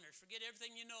squirrel hunters, forget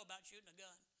everything you know about shooting a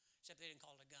gun. Except they didn't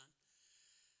call it a gun.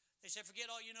 They said, forget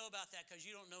all you know about that because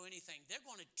you don't know anything. They're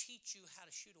going to teach you how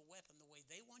to shoot a weapon the way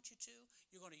they want you to.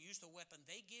 You're going to use the weapon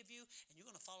they give you, and you're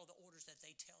going to follow the orders that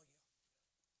they tell you.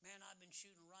 Man, I've been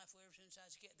shooting a rifle ever since I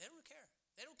was a kid. They don't care.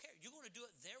 They don't care. You're going to do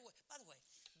it their way. By the way,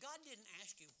 God didn't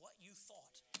ask you what you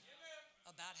thought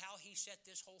about how he set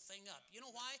this whole thing up. You know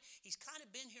why? He's kind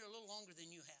of been here a little longer than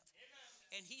you have.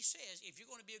 And he says, if you're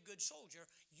going to be a good soldier,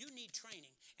 you need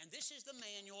training. And this is the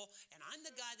manual, and I'm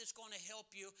the guy that's going to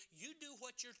help you. You do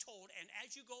what you're told, and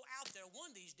as you go out there one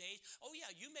of these days, oh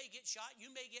yeah, you may get shot, you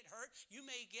may get hurt, you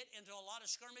may get into a lot of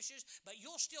skirmishes, but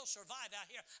you'll still survive out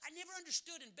here. I never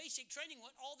understood in basic training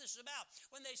what all this is about.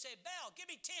 When they say, Bell, give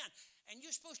me 10, and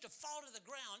you're supposed to fall to the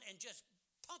ground and just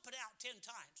pump it out 10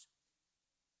 times.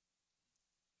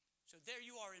 So there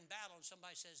you are in battle, and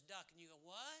somebody says, duck, and you go,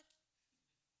 what?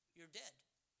 You're dead.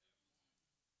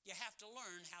 You have to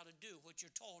learn how to do what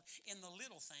you're told in the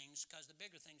little things because the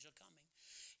bigger things are coming.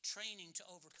 Training to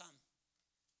overcome.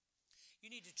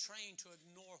 You need to train to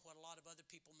ignore what a lot of other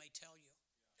people may tell you.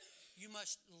 You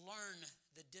must learn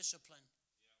the discipline.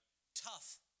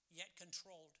 Tough yet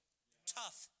controlled.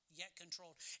 Tough yet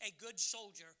controlled. A good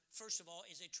soldier, first of all,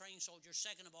 is a trained soldier.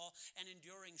 Second of all, an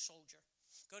enduring soldier.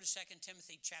 Go to 2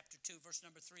 Timothy chapter 2, verse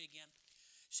number 3 again.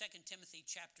 2 Timothy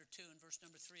chapter 2 and verse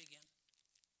number 3 again.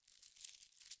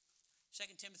 2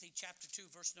 Timothy chapter 2,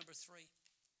 verse number 3.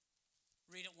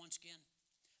 Read it once again.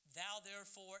 Thou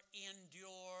therefore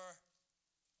endure,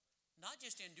 not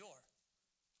just endure,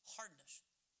 hardness.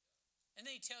 And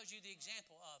then he tells you the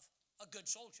example of a good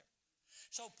soldier.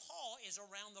 So Paul is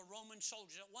around the Roman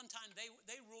soldiers. At one time,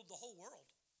 they ruled the whole world.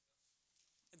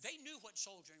 They knew what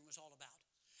soldiering was all about.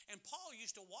 And Paul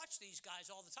used to watch these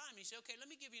guys all the time. He said, okay, let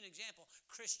me give you an example.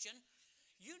 Christian,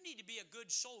 you need to be a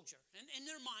good soldier. And in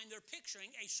their mind, they're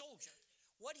picturing a soldier.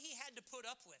 What he had to put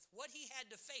up with, what he had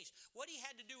to face, what he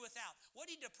had to do without, what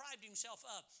he deprived himself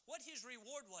of, what his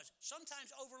reward was, sometimes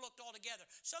overlooked altogether,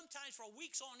 sometimes for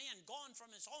weeks on end, gone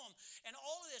from his home. And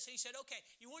all of this, he said, okay,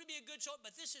 you want to be a good soldier,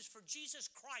 but this is for Jesus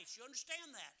Christ. You understand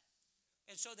that?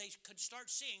 And so they could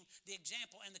start seeing the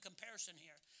example and the comparison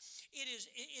here.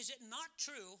 Is it not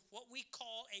true what we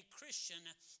call a Christian,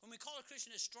 when we call a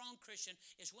Christian a strong Christian,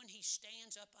 is when he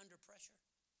stands up under pressure?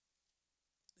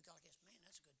 We go like this, man,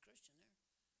 that's a good Christian there.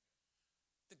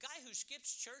 The guy who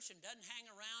skips church and doesn't hang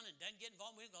around and doesn't get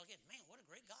involved, we go like, man, what a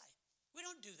great guy. We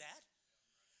don't do that.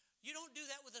 You don't do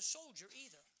that with a soldier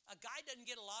either. A guy doesn't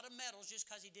get a lot of medals just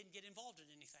because he didn't get involved in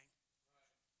anything.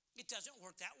 It doesn't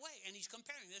work that way. And he's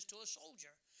comparing this to a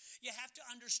soldier. You have to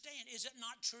understand, is it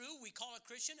not true? We call a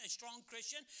Christian a strong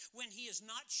Christian when he is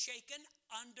not shaken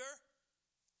under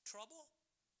trouble.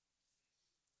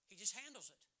 He just handles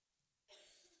it.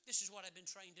 This is what I've been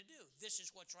trained to do. This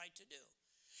is what's right to do.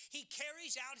 He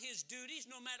carries out his duties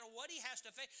no matter what he has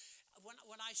to face.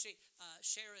 When I see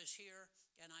Sarah is here,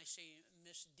 and I see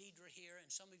Miss Deidre here, and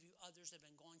some of you others have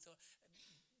been going through,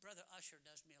 Brother Usher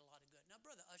does me a lot of good. Now,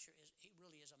 Brother Usher he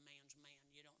really is a man's man.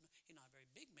 You don't know, he's not a very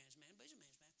big man's man, but he's a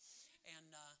man's man. And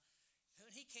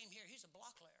when he came here, he's a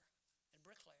block layer, and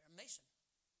bricklayer, a mason.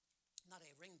 Not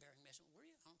a ring-bearing mason. Were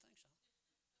you? I don't think so.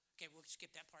 Okay, we'll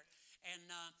skip that part. And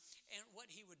what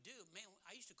he would do, man,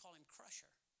 I used to call him Crusher.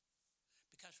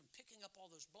 Because from picking up all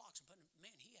those blocks and putting them,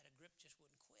 man, he had a grip, just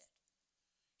wouldn't quit.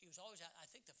 He was always, I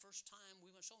think the first time we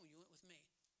went somewhere, you went with me.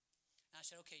 And I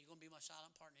said, okay, you're going to be my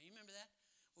silent partner. You remember that?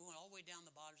 We went all the way down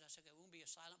the bottoms. I said, okay, we're going to be a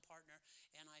silent partner.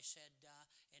 And I said,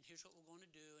 and here's what we're going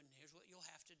to do, and here's what you'll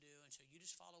have to do. And so you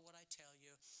just follow what I tell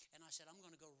you. And I said, I'm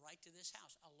going to go right to this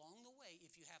house. Along the way,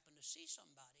 if you happen to see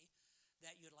somebody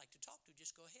that you'd like to talk to,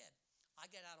 just go ahead. I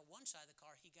got out of one side of the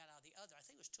car. He got out of the other. I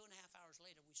think it was 2.5 hours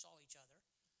later we saw each other.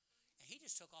 And he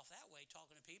just took off that way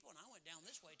talking to people, and I went down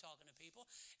this way talking to people.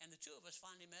 And the two of us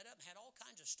finally met up and had all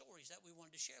kinds of stories that we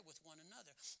wanted to share with one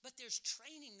another. But there's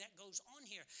training that goes on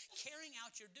here, carrying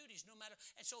out your duties no matter.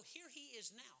 And so here he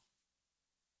is now.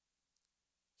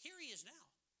 Here he is now,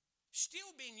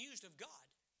 still being used of God.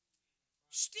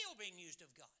 Still being used of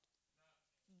God.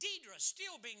 Deidre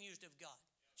still being used of God.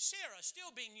 Sarah still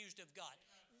being used of God.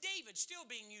 David still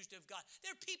being used of God. There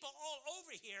are people all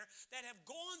over here that have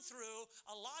gone through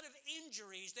a lot of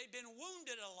injuries. They've been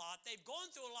wounded a lot. They've gone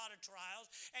through a lot of trials,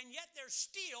 and yet they're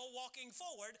still walking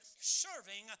forward,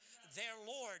 serving their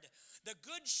Lord. The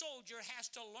good soldier has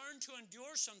to learn to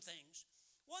endure some things.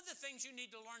 One of the things you need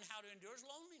to learn how to endure is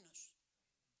loneliness.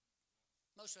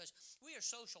 Most of us, we are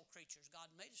social creatures. God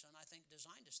made us and I think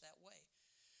designed us that way.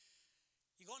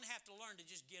 You're going to have to learn to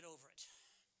just get over it.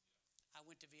 I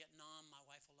went to Vietnam. My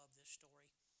wife will love this story.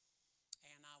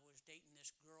 And I was dating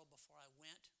this girl before I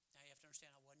went. Now you have to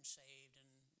understand I wasn't saved,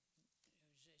 and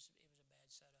it was a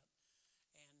bad setup.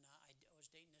 And I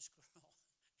was dating this girl.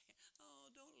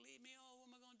 Oh, don't leave me. Oh, what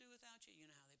am I going to do without you?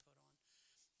 You know how they put on.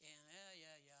 And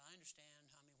yeah, I understand.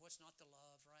 I mean, what's not to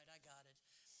love, right? I got it.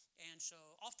 And so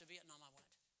off to Vietnam I went.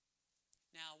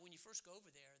 Now, when you first go over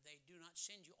there, they do not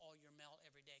send you all your mail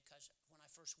every day, because when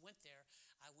I first went there,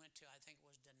 I went to, I think it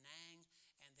was Da Nang,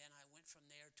 and then I went from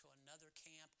there to another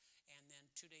camp, and then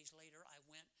 2 days later, I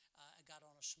got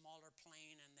on a smaller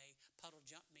plane, and they puddle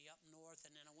jumped me up north,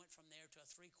 and then I went from there to a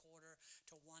 3/4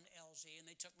 to 1 LZ, and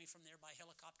they took me from there by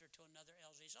helicopter to another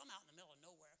LZ. So I'm out in the middle of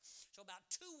nowhere. So about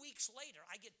 2 weeks later,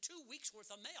 I get 2 weeks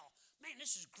worth of mail. Man,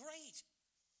 this is great.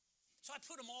 So I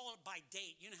put them all by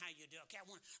date. You know how you do. Okay, I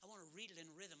want to read it in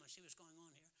rhythm and see what's going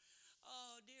on here.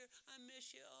 Oh, dear, I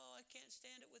miss you. Oh, I can't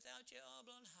stand it without you. Oh,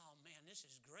 blah, blah. Oh, man, this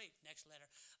is great. Next letter.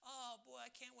 Oh, boy, I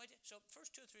can't wait. So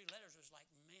first 2 or 3 letters was like,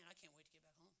 man, I can't wait to get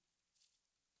back home.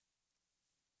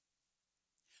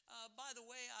 By the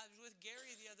way, I was with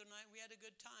Gary the other night. We had a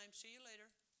good time. See you later.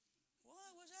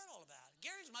 What was that all about?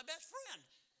 Gary's my best friend.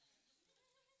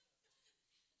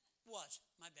 Was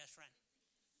my best friend.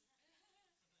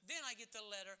 Then I get the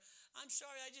letter. I'm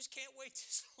sorry, I just can't wait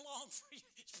this long for you.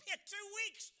 It's been 2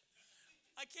 weeks.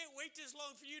 I can't wait this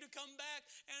long for you to come back.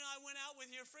 And I went out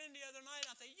with your friend the other night.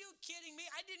 I thought, you kidding me?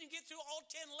 I didn't get through all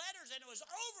 10 letters and it was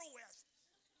over with.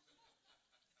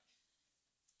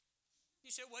 You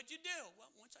said, what'd you do?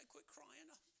 Well, once I quit crying,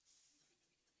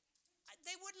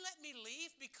 they wouldn't let me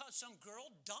leave because some girl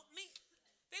dumped me.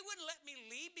 They wouldn't let me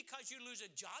leave because you lose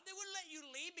a job. They wouldn't let you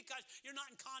leave because you're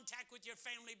not in contact with your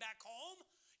family back home.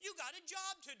 You got a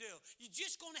job to do. You're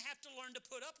just going to have to learn to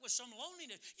put up with some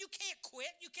loneliness. You can't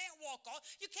quit. You can't walk off.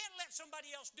 You can't let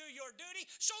somebody else do your duty.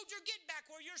 Soldier, get back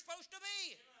where you're supposed to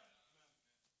be.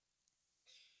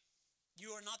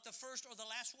 You are not the first or the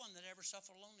last one that ever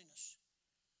suffered loneliness.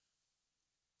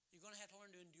 You're going to have to learn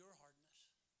to endure hardness.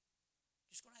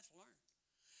 You're just going to have to learn.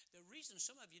 The reason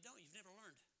some of you don't, you've never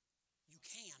learned. You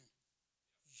can.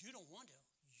 You don't want to.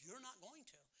 You're not going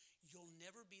to. You'll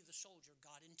never be the soldier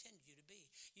God intended you to be.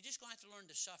 You're just going to have to learn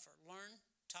to suffer. Learn,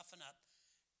 toughen up.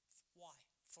 Why?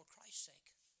 For Christ's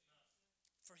sake.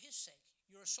 For His sake.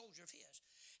 You're a soldier of His.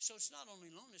 So it's not only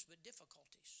loneliness, but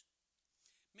difficulties.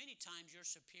 Many times your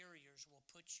superiors will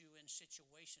put you in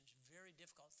situations, very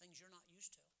difficult, things you're not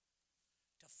used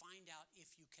to find out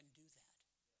if you can do that.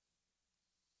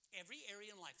 Every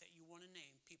area in life that you want to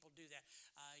name, people do that.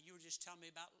 You were just telling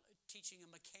me about teaching a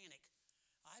mechanic.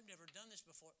 I've never done this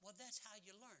before. Well, that's how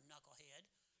you learn, knucklehead,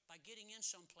 by getting in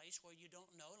some place where you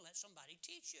don't know and let somebody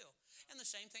teach you. And the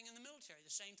same thing in the military,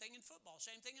 the same thing in football,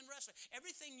 same thing in wrestling.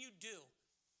 Everything you do,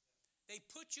 they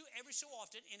put you every so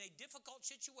often in a difficult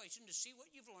situation to see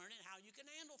what you've learned and how you can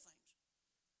handle things.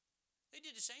 They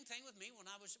did the same thing with me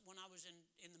when I was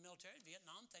in the military,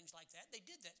 Vietnam, things like that. They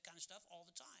did that kind of stuff all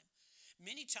the time.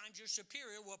 Many times your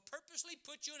superior will purposely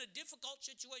put you in a difficult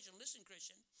situation, listen,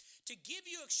 Christian, to give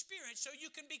you experience so you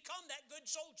can become that good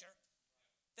soldier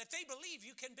that they believe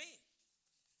you can be.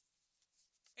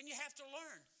 And you have to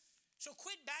learn. So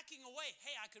quit backing away.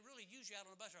 Hey, I could really use you out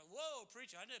on a bus. Whoa,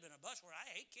 preacher, I've never been on a bus where I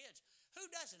hate kids. Who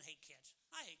doesn't hate kids?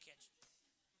 I hate kids.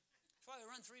 That's why we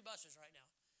run 3 buses right now.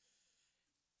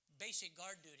 Basic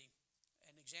guard duty,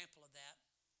 an example of that.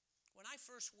 When I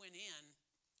first went in,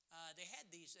 they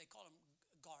had these, they call them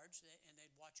guards, and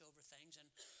they'd watch over things.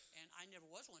 And I never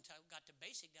was one until I got to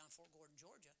basic down Fort Gordon,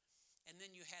 Georgia. And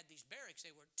then you had these barracks.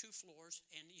 They were 2 floors,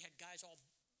 and you had guys all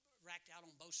racked out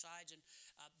on both sides, and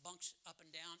bunks up and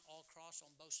down all across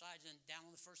on both sides, and down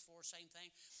on the first floor, same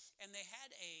thing. And they had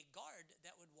a guard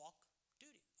that would walk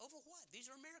duty. Over what? These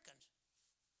are Americans.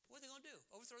 What are they going to do?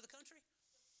 Overthrow the country?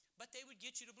 But they would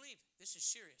get you to believe this is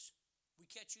serious. We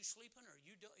catch you sleeping, or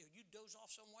you doze off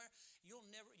somewhere, you'll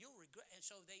regret. And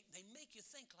so they make you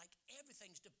think like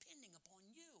everything's depending upon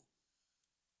you.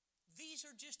 These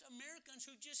are just Americans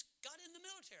who just got in the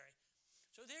military.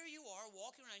 So there you are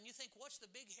walking around, and you think, what's the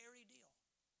big hairy deal?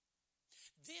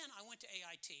 Then I went to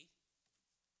AIT,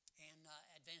 and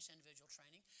Advanced Individual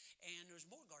Training, and there was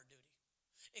more guard duty.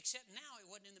 Except now it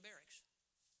wasn't in the barracks.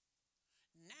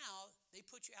 Now they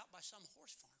put you out by some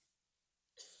horse farm.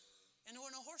 And there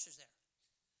were no horses there.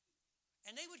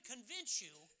 And they would convince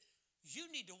you, you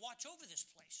need to watch over this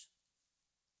place.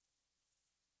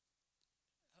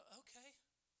 Okay.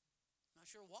 Not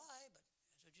sure why, but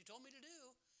that's what you told me to do.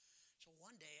 So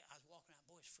one day I was walking out,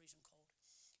 boy, it's freezing cold.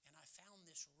 And I found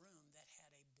this room that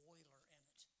had a boiler in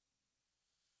it.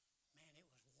 Man, it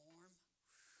was warm.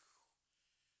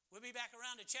 We'll be back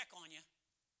around to check on you.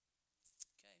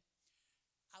 Okay.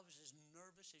 I was as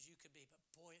nervous as you could be, but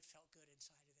boy, it felt good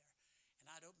inside of there. And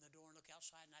I'd open the door and look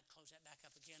outside, and I'd close that back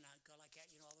up again, and I'd go like that,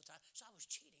 all the time. So I was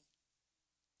cheating.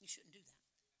 You shouldn't do that.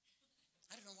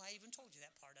 I don't know why I even told you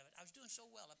that part of it. I was doing so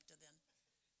well up to then.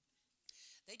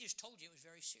 They just told you it was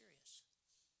very serious.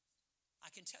 I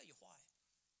can tell you why.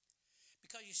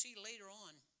 Because you see, later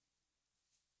on,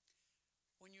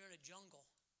 when you're in a jungle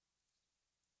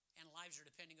and lives are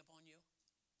depending upon you,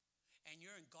 and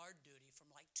you're in guard duty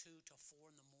from like 2 to 4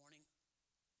 in the morning,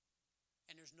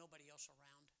 and there's nobody else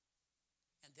around,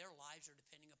 and their lives are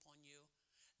depending upon you,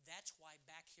 that's why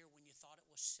back here when you thought it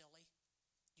was silly,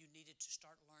 you needed to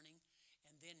start learning.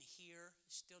 And then here,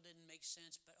 it still didn't make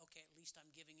sense, but okay, at least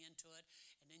I'm giving into it.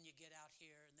 And then you get out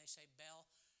here and they say, Bell,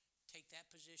 take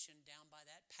that position down by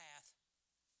that path,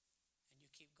 and you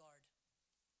keep guard.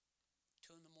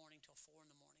 2 in the morning till 4 in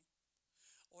the morning.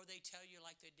 Or they tell you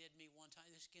like they did me one time.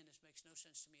 This makes no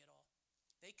sense to me at all.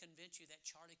 They convince you that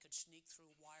Charlie could sneak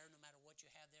through wire no matter what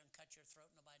you have there and cut your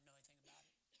throat. Nobody'd know anything about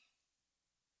it.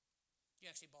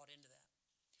 You actually bought into that.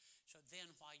 So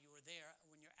then while you were there,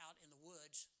 when you're out in the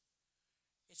woods,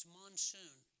 it's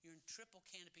monsoon. You're in triple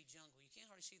canopy jungle. You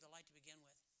can't hardly see the light to begin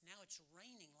with. Now it's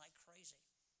raining like crazy.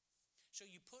 So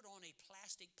you put on a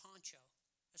plastic poncho.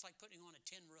 It's like putting on a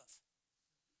tin roof.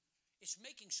 It's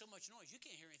making so much noise, you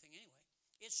can't hear anything anyway.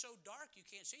 It's so dark you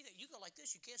can't see that. You go like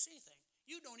this, you can't see anything.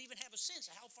 You don't even have a sense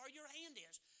of how far your hand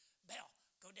is. Bell,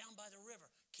 go down by the river.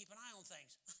 Keep an eye on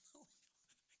things.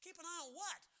 Keep an eye on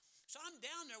what? So I'm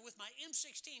down there with my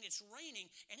M16. It's raining,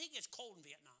 and it gets cold in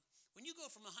Vietnam. When you go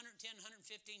from 110, 115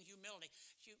 humidity,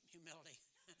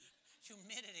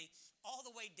 all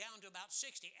the way down to about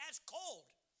 60, that's cold.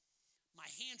 My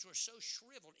hands were so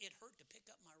shriveled, it hurt to pick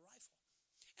up my rifle.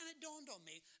 And it dawned on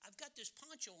me, I've got this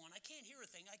poncho on. I can't hear a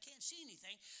thing. I can't see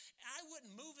anything. I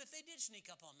wouldn't move if they did sneak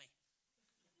up on me.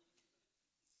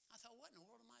 I thought, what in the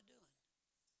world am I doing?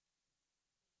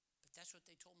 But that's what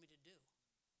they told me to do.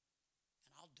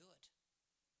 And I'll do it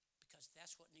because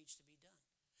that's what needs to be done.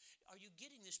 Are you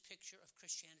getting this picture of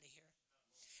Christianity here?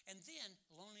 And then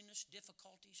loneliness,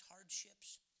 difficulties,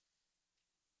 hardships.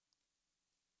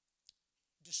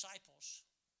 Disciples.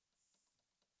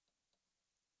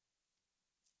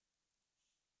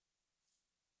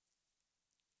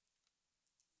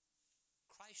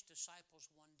 Christ's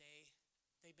disciples one day,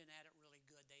 they've been at it really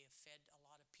good. They have fed a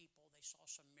lot of people. They saw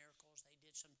some miracles. They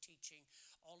did some teaching.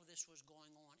 All of this was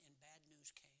going on, and bad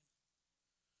news came.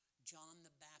 John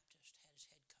the Baptist had his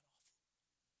head cut off.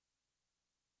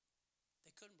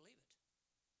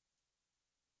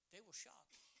 was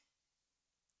shocked.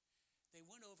 They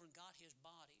went over and got his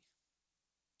body,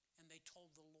 and they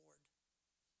told the Lord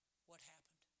what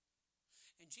happened.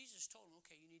 And Jesus told them,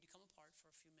 okay, you need to come apart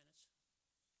for a few minutes.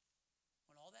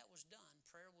 When all that was done,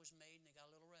 prayer was made, and they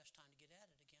got a little rest, time to get at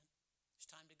it again. It's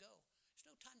time to go. There's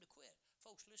no time to quit.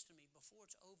 Folks, listen to me. Before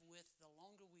it's over with, the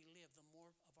longer we live, the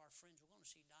more of our friends we're going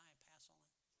to see die and pass on.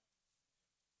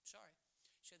 Sorry.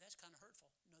 So that's kind of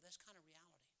hurtful. No, that's kind of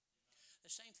reality. The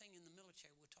same thing in the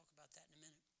military. We'll talk about that in a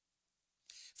minute.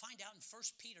 Find out in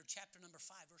 1 Peter chapter number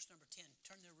 5, verse number 10.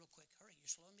 Turn there real quick. Hurry, you're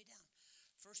slowing me down.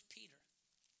 1 Peter.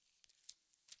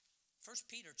 1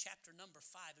 Peter chapter number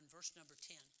 5 and verse number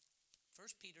 10.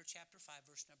 1 Peter chapter 5,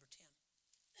 verse number 10.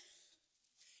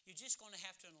 You're just going to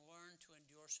have to learn to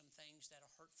endure some things that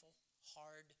are hurtful,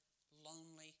 hard,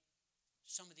 lonely.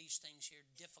 Some of these things here,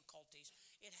 difficulties.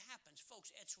 It happens.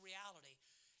 Folks, it's reality.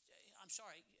 I'm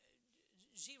sorry,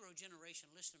 zero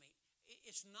generation, listen to me.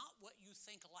 It's not what you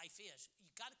think life is.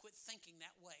 You've got to quit thinking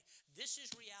that way. This is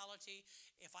reality.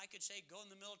 If I could say go in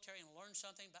the military and learn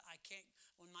something, but I can't.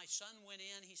 When my son went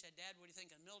in, he said, Dad, what do you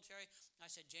think of the military? I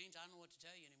said, James, I don't know what to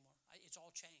tell you anymore. It's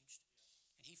all changed.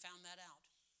 And he found that out.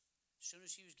 As soon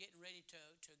as he was getting ready to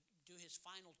do his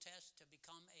final test to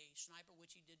become a sniper,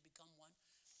 which he did become one,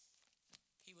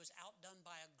 he was outdone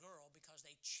by a girl because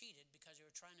they cheated because they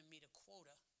were trying to meet a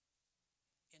quota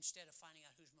instead of finding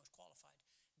out who's most qualified.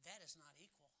 That is not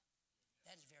equal.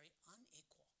 That is very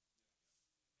unequal.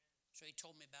 So he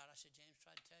told me about it. I said, James,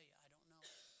 try to tell you. I don't know.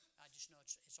 I just know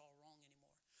it's all wrong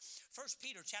anymore. 1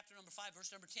 Peter chapter number 5,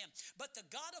 verse number 10. But the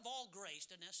God of all grace,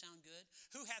 doesn't that sound good?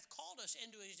 Who hath called us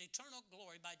into his eternal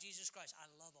glory by Jesus Christ. I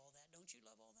love all that. Don't you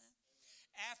love all that?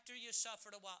 After you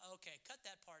suffered a while. Okay, cut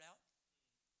that part out.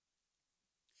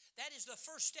 That is the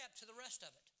first step to the rest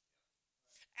of it.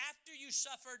 After you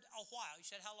suffered a while. You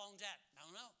said, how long is that? I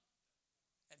don't know.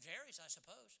 It varies, I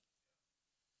suppose.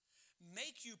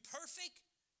 Make you perfect,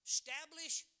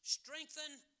 establish,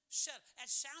 strengthen, settle.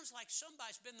 That sounds like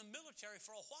somebody's been in the military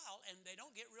for a while and they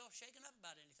don't get real shaken up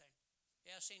about anything.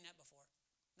 Yeah, I've seen that before.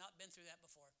 Not been through that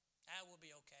before. I will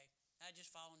be okay. I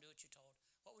just follow and do what you're told.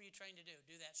 What were you trained to do?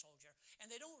 Do that, soldier.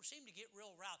 And they don't seem to get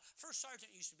real riled. First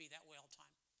sergeant used to be that way all the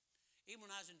time. Even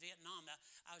when I was in Vietnam,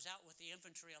 I was out with the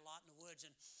infantry a lot in the woods,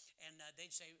 and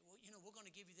they'd say, well, we're going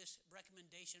to give you this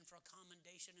recommendation for a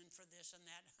commendation and for this and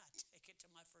that. And I'd take it to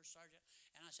my first sergeant,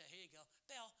 and I said, here you go.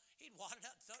 Bill, he'd wad it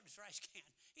up and throw it in his trash can.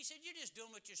 He said, you're just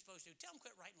doing what you're supposed to do. Tell them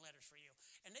quit writing letters for you.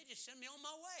 And they just send me on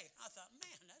my way. I thought,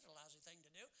 man, that's a lousy thing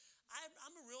to do.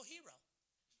 I'm a real hero.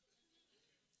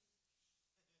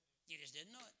 You just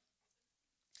didn't know it.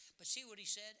 But see what he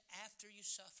said? After you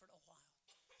suffered a while.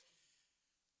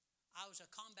 I was a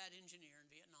combat engineer in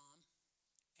Vietnam,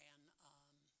 and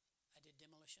I did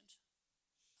demolitions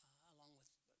along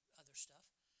with other stuff.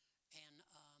 And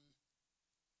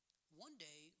one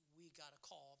day we got a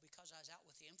call, because I was out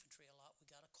with the infantry a lot, we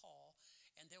got a call,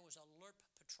 and there was a LRP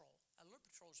patrol. A LRP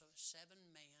patrol is a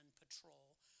 7-man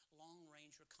patrol,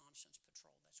 long-range reconnaissance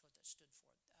patrol. That's what that stood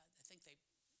for. I think they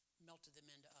melted them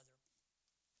into other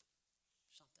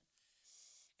something.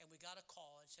 And we got a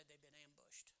call and said they'd been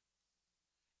ambushed.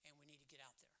 And we need to get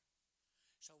out there.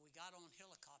 So we got on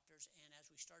helicopters, and as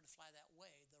we started to fly that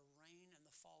way, the rain and the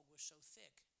fog was so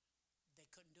thick, they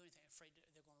couldn't do anything. Afraid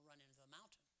they're going to run into the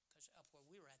mountain, because up where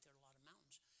we were at, there are a lot of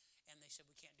mountains. And they said,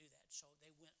 we can't do that. So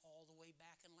they went all the way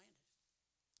back and landed.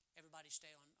 Everybody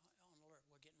stay on alert.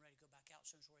 We're getting ready to go back out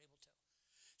as soon as we're able to.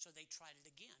 So they tried it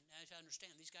again. Now, to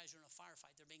understand, these guys are in a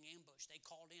firefight. They're being ambushed. They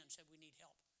called in and said, we need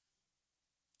help.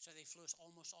 So they flew us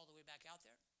almost all the way back out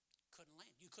there. Couldn't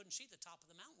land. You couldn't see the top of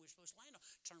the mountain we were supposed to land on.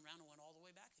 Turned around and went all the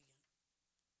way back again.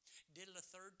 Did it a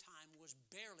third time, was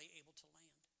barely able to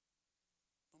land.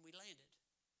 When we landed,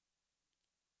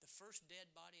 the first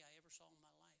dead body I ever saw in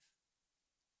my life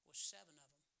was 7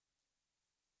 of them.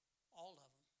 All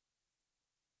of them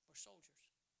were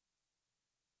soldiers.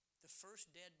 The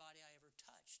first dead body I ever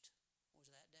touched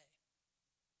was that day.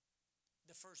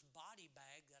 The first body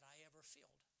bag that I ever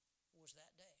filled was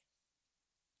that day.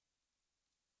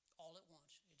 All at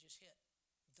once, it just hit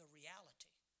the reality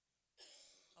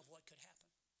of what could happen.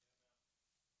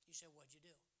 You said, what'd you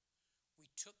do?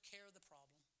 We took care of the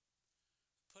problem,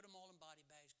 put them all in body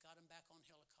bags, got them back on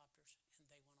helicopters, and they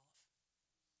went off.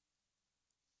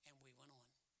 And we went on.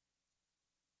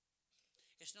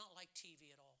 It's not like TV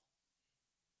at all.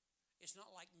 It's not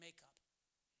like makeup.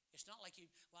 It's not like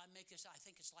I make this, I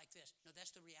think it's like this. No, that's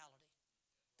the reality.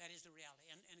 That is the reality.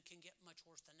 And it can get much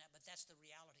worse than that, but that's the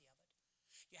reality of it.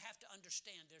 You have to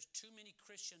understand there's too many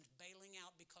Christians bailing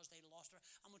out because they lost their...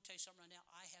 I'm going to tell you something right now.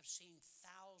 I have seen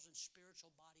thousands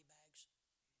spiritual body bags.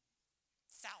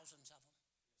 Thousands of them.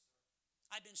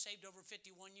 I've been saved over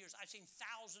 51 years. I've seen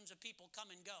thousands of people come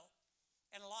and go,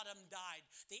 and a lot of them died.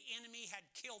 The enemy had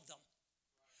killed them.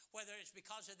 Whether it's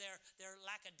because of their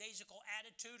lackadaisical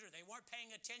attitude, or they weren't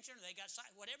paying attention, or they got sick,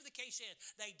 whatever the case is,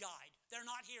 they died. They're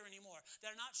not here anymore.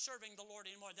 They're not serving the Lord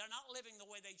anymore. They're not living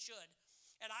the way they should.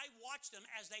 And I watched them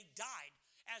as they died,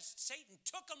 as Satan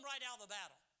took them right out of the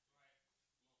battle.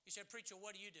 He said, "Preacher,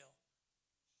 what do you do?"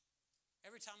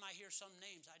 Every time I hear some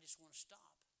names, I just want to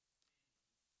stop.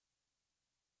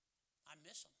 I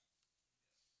miss them.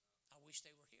 I wish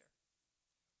they were here.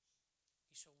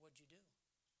 He said, "What'd you do?"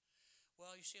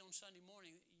 "Well, you see, on Sunday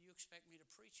morning, you expect me to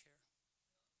preach here.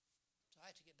 So I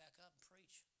had to get back up and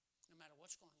preach, no matter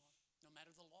what's going on, no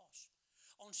matter the loss.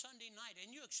 On Sunday night,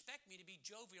 and you expect me to be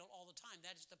jovial all the time.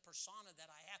 That is the persona that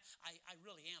I have. I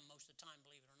really am most of the time,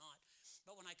 believe it or not.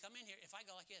 But when I come in here, if I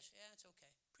go like this, yeah, it's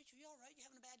okay. Preacher, you all right? You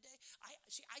having a bad day?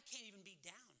 I can't even be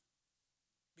down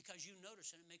because you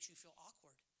notice and it makes you feel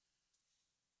awkward.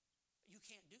 You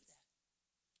can't do that.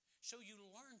 So you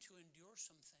learn to endure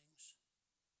some things.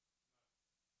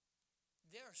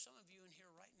 There are some of you in here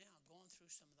right now going through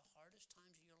some of the hardest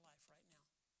times of your life right now.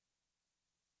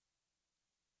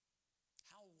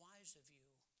 How wise of you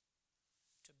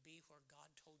to be where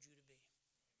God told you to be.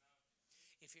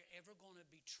 If you're ever going to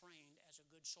be trained as a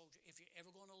good soldier, if you're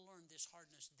ever going to learn this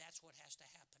hardness, that's what has to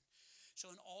happen.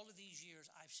 So in all of these years,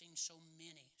 I've seen so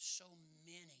many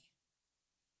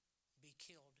be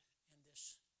killed in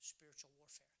this spiritual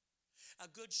warfare. A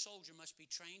good soldier must be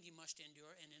trained, he must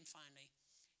endure, and then finally,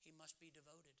 he must be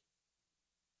devoted.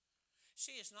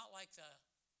 See, it's not like the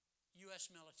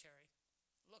U.S. military.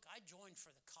 Look, I joined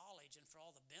for the college and for all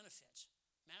the benefits.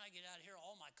 Man, I get out of here,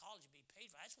 all my college will be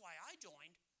paid for. That's why I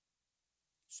joined.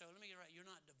 So let me get it right. You're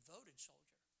not a devoted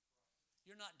soldier.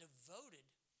 You're not devoted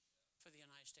for the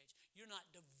United States. You're not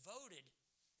devoted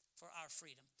for our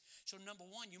freedom. So number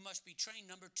one, you must be trained.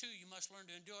 Number two, you must learn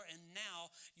to endure. And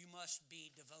now you must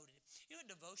be devoted. You know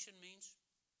what devotion means?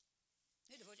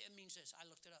 It means this. I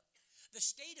looked it up. The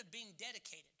state of being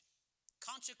dedicated,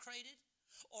 consecrated,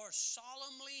 or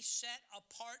solemnly set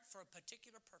apart for a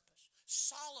particular purpose.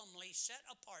 Solemnly set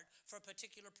apart for a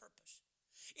particular purpose.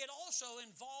 It also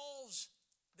involves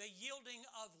the yielding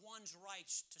of one's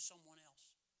rights to someone else.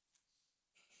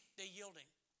 The yielding.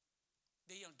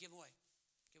 Give away.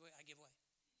 I give away.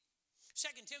 2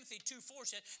 Timothy 2:4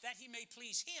 said that he may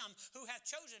please him who hath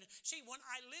chosen. See, when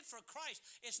I live for Christ,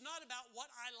 it's not about what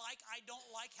I like, I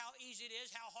don't like, how easy it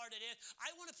is, how hard it is.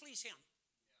 I want to please him.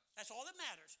 That's all that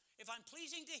matters. If I'm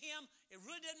pleasing to him, it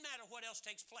really doesn't matter what else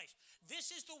takes place.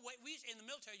 This is the way, in the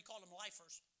military, you call them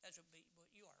lifers. That's what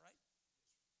you are, right?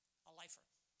 A lifer.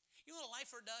 You know what a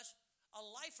lifer does? A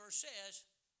lifer says,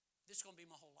 this is going to be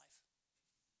my whole life.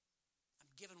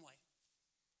 I'm giving way.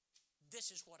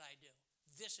 This is what I do.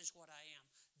 This is what I am.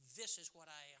 This is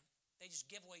what I am. They just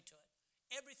give way to it.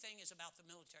 Everything is about the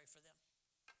military for them.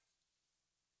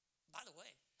 By the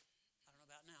way, I don't know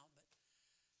about now, but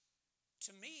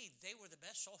to me, they were the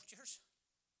best soldiers.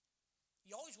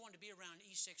 You always wanted to be around an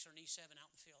E6 or an E7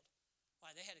 out in the field.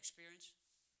 Why? They had experience.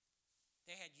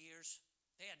 They had years.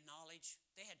 They had knowledge.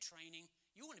 They had training.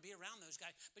 You want to be around those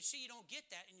guys. But see, you don't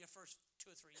get that in your first 2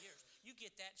 or 3 years. You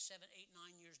get that 7, 8,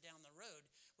 9 years down the road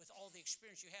with all the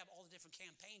experience you have, all the different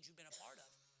campaigns you've been a part of.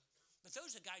 But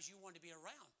those are the guys you want to be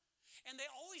around. And they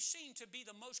always seem to be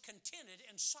the most contented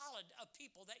and solid of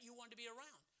people that you want to be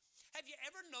around. Have you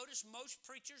ever noticed most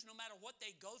preachers, no matter what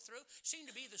they go through, seem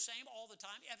to be the same all the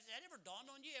time? Has that ever dawned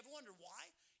on you? Ever wondered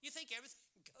why? You think everything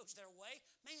goes their way?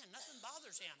 Man, nothing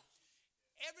bothers him.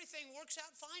 Everything works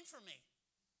out fine for me.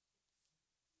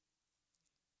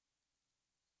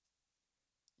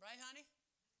 Right, honey?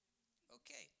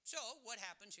 Okay. So what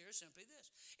happens here is simply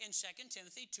this. In 2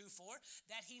 Timothy 2:4,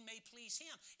 that he may please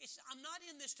him. I'm not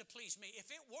in this to please me.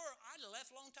 If it were, I'd have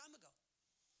left a long time ago.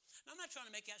 Now, I'm not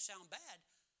trying to make that sound bad.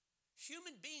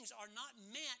 Human beings are not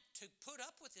meant to put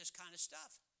up with this kind of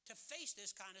stuff, to face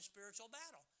this kind of spiritual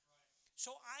battle.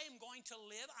 So I am going to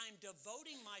live, I'm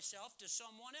devoting myself to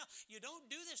someone else. You don't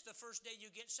do this the first day you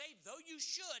get saved, though you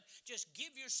should. Just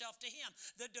give yourself to him.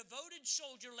 The devoted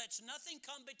soldier lets nothing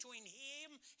come between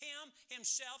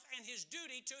himself, and his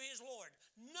duty to his Lord.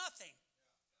 Nothing.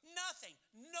 Nothing.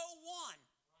 No one.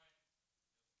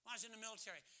 When I was in the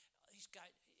military, these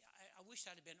guys, I wish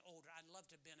I'd have been older. I'd love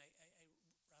to have been a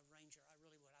ranger. I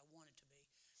really would. I wanted to be.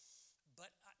 But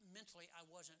mentally, I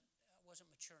wasn't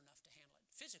mature enough to handle it.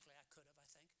 Physically, I could have, I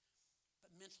think.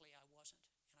 But mentally, I wasn't.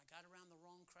 And I got around the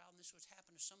wrong crowd, and this was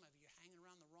happening to some of you. You're hanging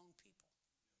around the wrong people.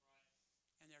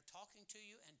 And they're talking to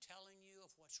you and telling you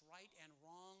of what's right and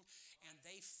wrong, and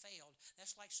they failed.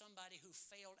 That's like somebody who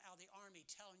failed out of the army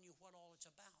telling you what all it's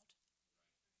about.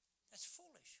 That's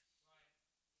foolish.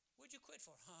 What'd you quit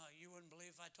for? You wouldn't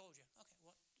believe if I told you. Okay,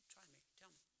 well, try me. Tell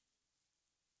me.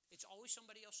 It's always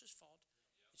somebody else's fault.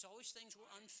 It's always things were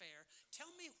unfair. Tell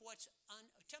me what's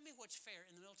fair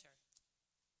in the military,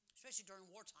 especially during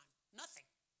wartime. Nothing.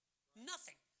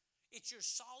 Nothing. It's your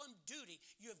solemn duty.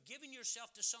 You have given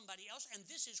yourself to somebody else, and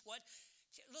this is what.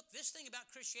 Look, this thing about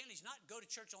Christianity is not go to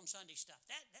church on Sunday stuff.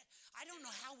 That I don't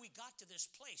know how we got to this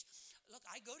place. Look,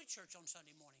 I go to church on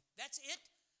Sunday morning. That's it.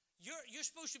 You're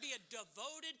supposed to be a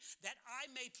devoted, that I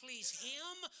may please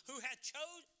him who hath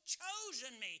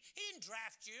chosen me. He didn't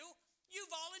draft you. You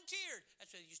volunteered.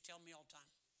 That's what they used to tell me all the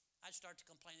time. I'd start to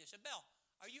complain. They said, Bell,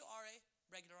 are you RA,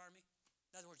 regular Army?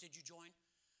 In other words, did you join?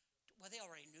 Well, they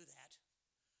already knew that.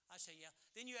 I say, yeah.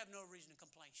 Then you have no reason to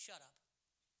complain. Shut up.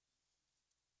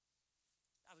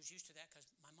 I was used to that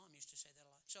because my mom used to say that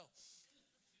a lot. So,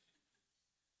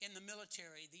 in the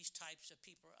military, these types of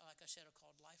people, like I said, are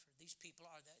called lifers. These people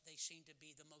they seem to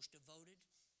be the most devoted.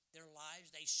 Their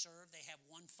lives, they serve, they have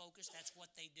one focus. That's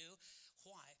what they do.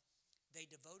 Why? They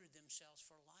devoted themselves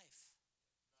for life.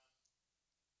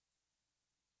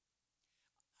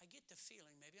 I get the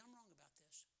feeling, maybe I'm wrong about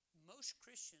this, most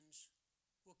Christians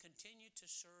will continue to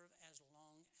serve as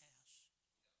long as.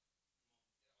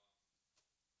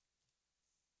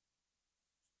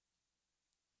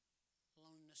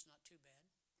 Loneliness, not too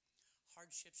bad.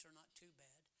 Hardships are not too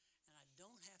bad. And I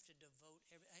don't have to devote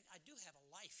I do have a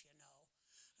life, you know.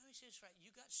 Let me say this right.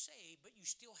 You got saved, but you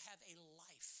still have a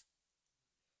life.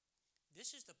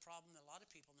 This is the problem that a lot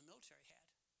of people in the military had.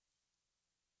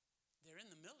 They're in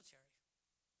the military,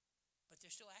 but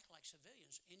they're still acting like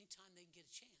civilians anytime they get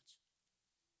a chance.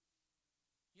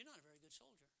 You're not a very good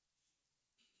soldier.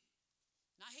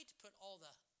 Now, I hate to put all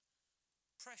the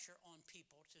pressure on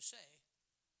people to say,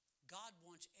 God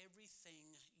wants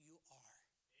everything you are.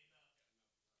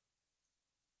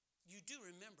 You do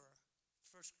remember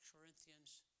 1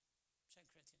 Corinthians, 2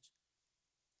 Corinthians.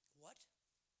 What?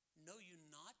 Know you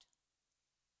not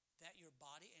that your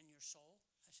body and your soul,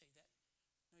 I say that,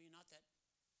 know you not that,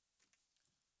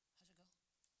 how's it go?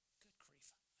 Good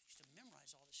grief. I used to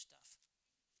memorize all this stuff.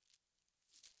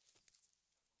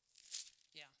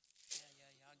 Yeah,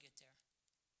 I'll get there.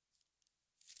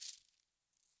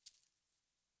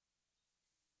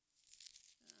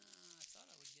 I thought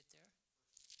I would get there.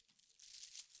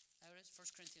 There it is,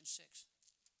 1 Corinthians 6.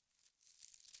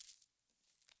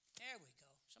 There we go.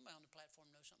 Somebody on the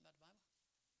platform knows something about the Bible.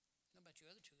 I know about you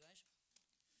other two guys.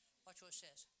 Watch what it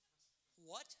says.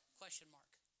 What? Question mark.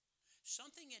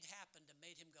 Something had happened that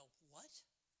made him go, what?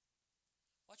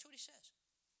 Watch what he says.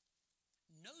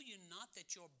 Know you not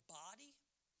that your body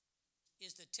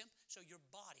is the temple? So your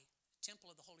body, temple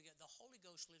of the Holy Ghost. The Holy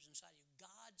Ghost lives inside of you.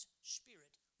 God's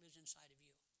Spirit lives inside of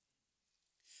you.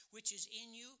 Which is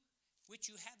in you, which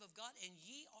you have of God, and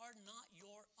ye are not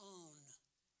your own.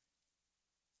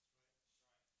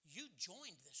 You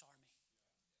joined this army.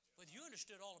 Whether you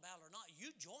understood all about it or not,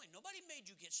 you joined. Nobody made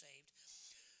you get saved.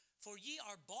 For ye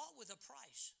are bought with a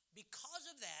price. Because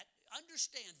of that,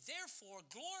 understand, therefore,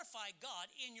 glorify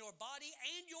God in your body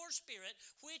and your spirit,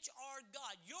 which are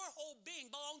God. Your whole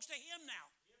being belongs to him now.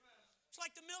 It's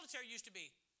like the military used to be.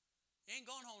 You ain't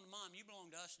going home to mom, you belong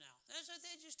to us now. That's what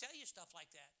they just tell you stuff like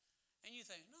that. And you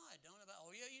think, no, I don't. Oh,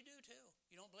 yeah, you do too.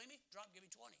 You don't believe me? Drop, give me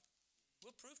 20.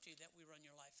 We'll prove to you that we run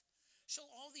your life. So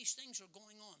all these things are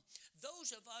going on.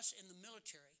 Those of us in the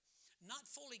military, not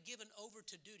fully given over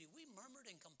to duty, we murmured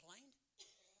and complained.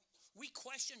 We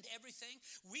questioned everything.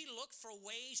 We looked for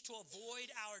ways to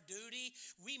avoid our duty.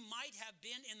 We might have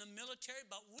been in the military,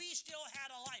 but we still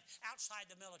had a life outside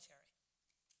the military.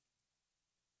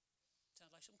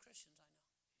 Sounds like some Christians I know.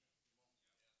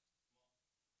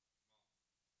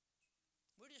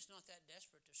 We're just not that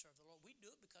desperate to serve the Lord. We do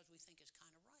it because we think it's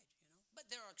kind of right, you know. But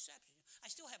there are exceptions.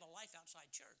 I still have a life outside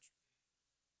church.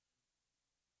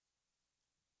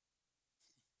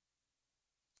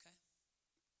 Okay?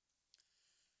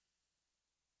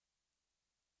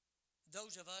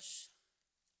 Those of us,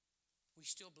 we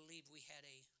still believe we had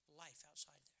a life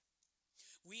outside there.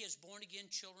 We as born-again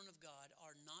children of God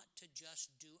are not to just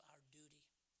do our duty,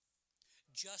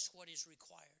 just what is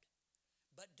required,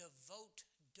 but devote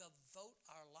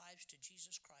our lives to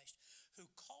Jesus Christ, who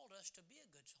called us to be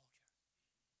a good soldier.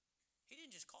 He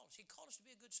didn't just call us. He called us to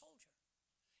be a good soldier.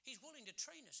 He's willing to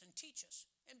train us and teach us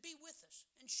and be with us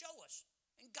and show us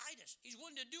and guide us. He's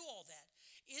willing to do all that.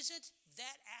 Isn't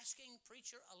that asking,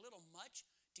 preacher, a little much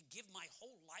to give my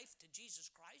whole life to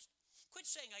Jesus Christ? Quit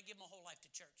saying I give my whole life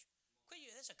to church. Quit.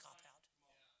 That's a cop-out.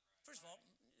 First of all,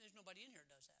 there's nobody in here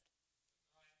that does that.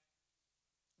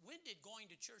 When did going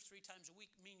to church 3 times a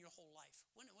week mean your whole life?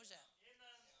 When was that?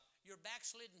 Your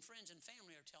backslidden friends and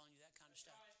family are telling you that kind of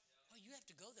stuff. Right. Oh, you have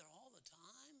to go there all the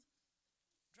time?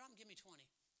 Drop 'em, give me 20.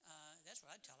 That's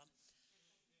what I'd tell them.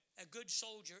 A good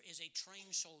soldier is a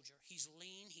trained soldier. He's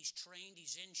lean, he's trained,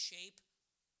 he's in shape.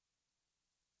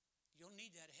 You'll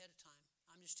need that ahead of time.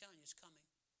 I'm just telling you, it's coming.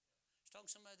 I was talking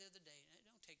to somebody the other day, and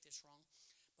don't take this wrong,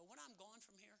 but when I'm gone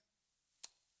from here,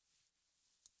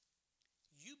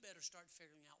 you better start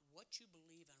figuring out what you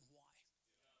believe and why.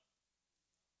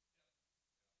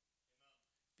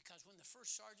 Because when the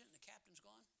first sergeant and the captain's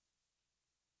gone,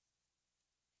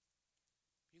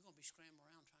 you're going to be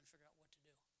scrambling around trying to figure out what to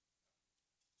do.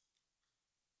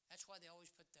 That's why they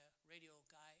always put the radio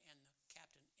guy and the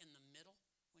captain in the middle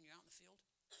when you're out in the field.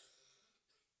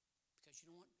 Because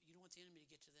you don't want the enemy to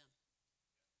get to them.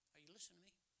 Are you listening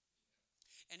to me?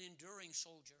 An enduring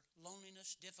soldier,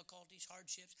 loneliness, difficulties,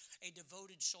 hardships, a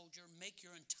devoted soldier, make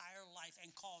your entire life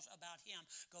and cause about him.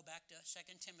 Go back to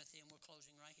 2 Timothy, and we're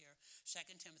closing right here. 2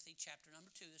 Timothy chapter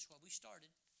number 2, this is where we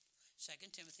started.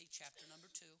 2 Timothy chapter number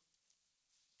 2.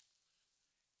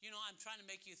 You know, I'm trying to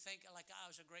make you think like I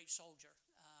was a great soldier.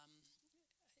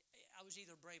 I was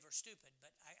either brave or stupid,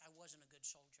 but I wasn't a good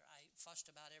soldier. I fussed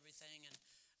about everything, and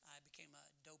I became a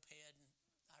dopehead, and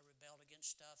I rebelled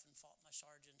against stuff and fought my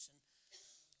sergeants.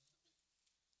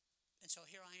 And so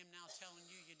here I am now telling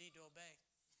you need to obey.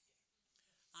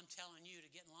 I'm telling you to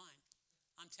get in line.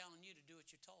 I'm telling you to do what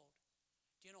you're told.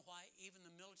 Do you know why? Even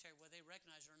the military, whether they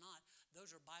recognize it or not,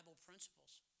 those are Bible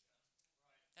principles.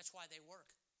 That's why they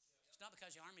work. It's not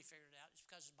because the army figured it out. It's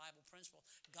because it's Bible principle.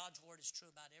 God's word is true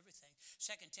about everything.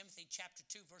 2 Timothy chapter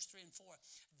 2, verse 3 and 4.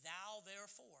 Thou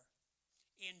therefore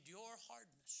endure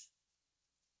hardness.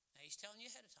 Now he's telling you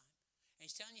ahead of time. And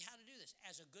he's telling you how to do this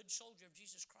as a good soldier of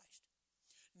Jesus Christ.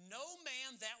 No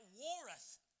man that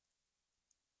warreth.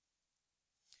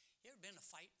 You ever been in a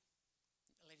fight?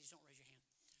 Ladies, don't raise your hand.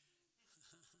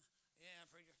 Yeah,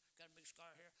 preacher, got a big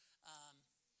scar here.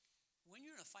 When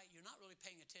you're in a fight, you're not really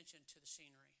paying attention to the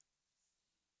scenery.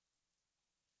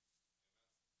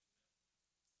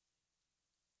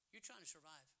 You're trying to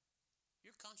survive.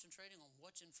 You're concentrating on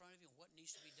what's in front of you and what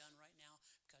needs to be done right now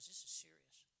because this is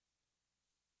serious.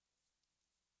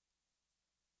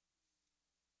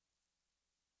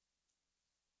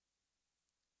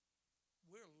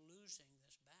 We're losing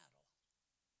this battle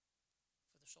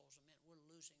for the souls of men. We're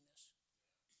losing this.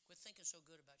 Quit thinking so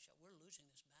good about yourself. We're losing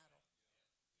this battle.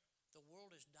 The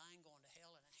world is dying, going to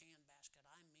hell in a handbasket.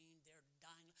 I mean, they're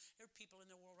dying. There are people in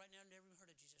the world right now who never even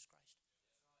heard of Jesus Christ.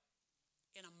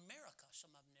 In America,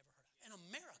 some of them never heard of him. In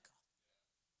America.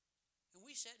 And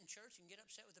we sit in church and get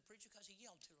upset with the preacher because he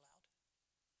yelled too loud.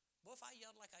 Well, if I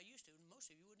yelled like I used to, most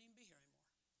of you wouldn't even be here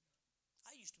anymore.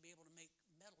 I used to be able to make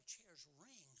metal chairs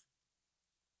ring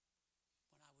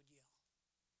when I would yell.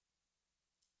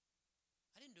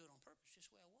 I didn't do it on purpose,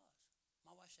 just the way I was.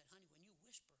 My wife said, honey, when you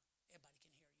whisper, everybody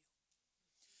can hear you.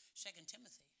 2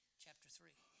 Timothy chapter 3,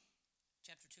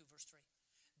 chapter 2, verse 3.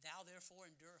 Thou therefore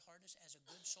endure hardness as a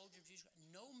good soldier of Jesus Christ.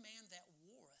 No man that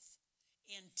warreth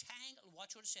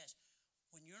watch what it says.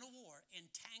 When you're in a war,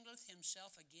 entangleth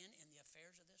himself again in the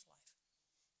affairs of this life.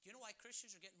 Do you know why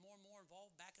Christians are getting more and more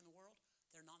involved back in the world?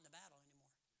 They're not in the battle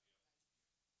anymore.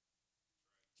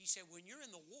 He said, when you're in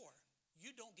the war,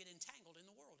 you don't get entangled in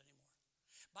the world anymore.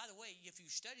 By the way, if you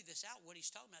study this out, what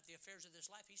he's talking about, the affairs of this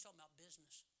life, he's talking about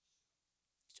business.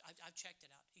 I've checked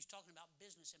it out. He's talking about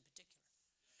business in particular.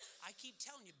 I keep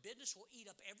telling you, business will eat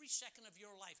up every second of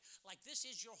your life. Like this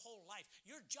is your whole life.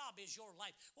 Your job is your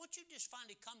life. Won't you just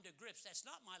finally come to grips? That's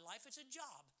not my life, it's a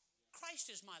job. Christ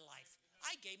is my life.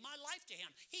 I gave my life to him.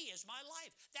 He is my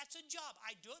life. That's a job.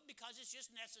 I do it because it's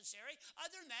just necessary.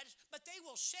 Other than that, but they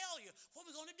will sell you. What are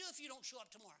we going to do if you don't show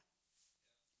up tomorrow?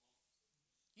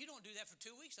 You don't do that for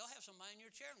 2 weeks, they'll have somebody in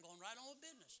your chair and going right on with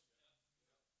business.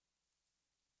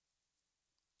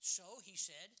 So he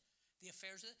said, the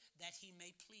affairs that he may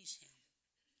please him.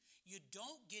 You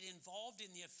don't get involved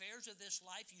in the affairs of this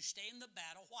life. You stay in the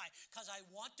battle. Why? Because I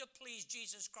want to please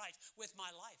Jesus Christ with my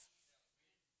life.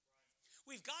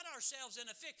 We've got ourselves in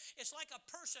a fix. It's like a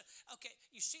person. Okay,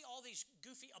 you see all these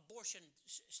goofy abortion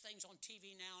things on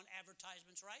TV now and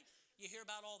advertisements, right? You hear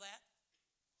about all that?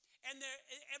 And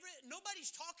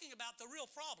nobody's talking about the real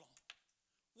problem.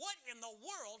 What in the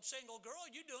world, single girl,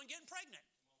 are you doing getting pregnant?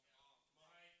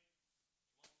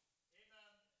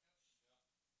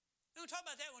 When we talk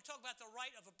about that, we'll talk about the right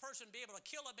of a person to be able to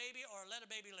kill a baby or let a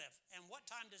baby live. And what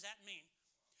time does that mean?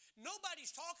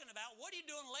 Nobody's talking about what are you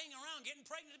doing laying around getting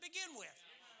pregnant to begin with.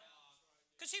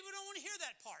 Because see, we don't want to hear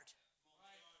that part.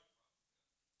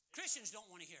 Christians don't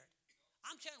want to hear it.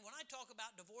 I'm telling you, when I talk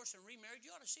about divorce and remarriage, you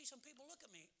ought to see some people look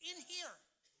at me in here.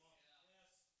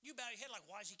 You bow your head like,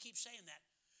 why does he keep saying that?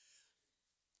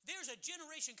 There's a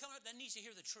generation coming up that needs to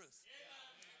hear the truth.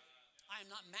 I am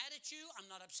not mad at you. I'm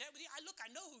not upset with you. I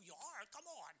know who you are. Come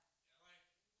on.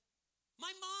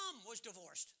 My mom was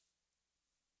divorced.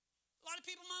 A lot of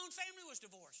people in my own family was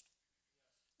divorced.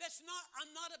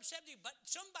 I'm not upset with you, but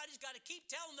somebody's got to keep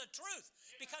telling the truth,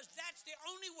 because that's the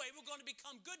only way we're going to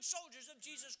become good soldiers of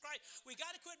Jesus Christ. We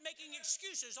got to quit making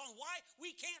excuses on why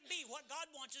we can't be what God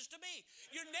wants us to be.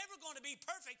 You're never going to be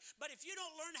perfect, but if you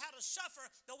don't learn how to suffer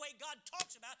the way God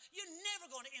talks about, you're never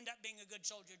going to end up being a good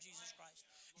soldier of Jesus Christ.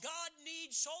 God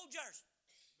needs soldiers.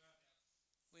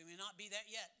 We may not be that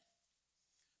yet,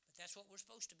 but that's what we're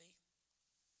supposed to be.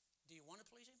 Do you want to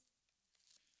please Him?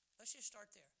 Let's just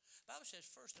start there. The Bible says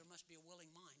first there must be a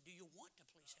willing mind. Do you want to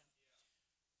please Him?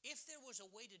 If there was a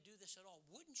way to do this at all,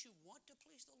 wouldn't you want to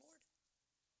please the Lord?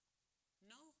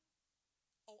 No?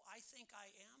 Oh, I think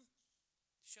I am?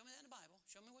 Show me that in the Bible.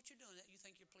 Show me what you're doing that you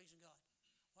think you're pleasing God.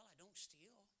 Well, I don't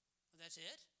steal. Well, that's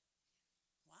it?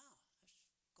 Wow,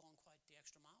 that's going quite the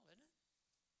extra mile, isn't it?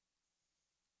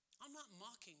 I'm not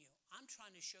mocking you. I'm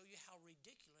trying to show you how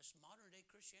ridiculous modern day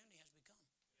Christianity has become.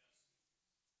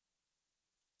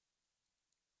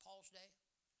 Paul's day,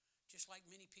 just like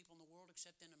many people in the world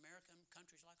except in America and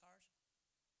countries like ours,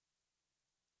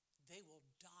 they will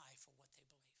die for what they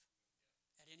believe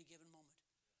at any given moment.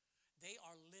 They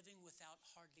are living without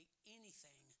hardly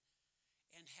anything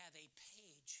and have a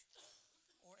page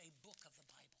or a book of the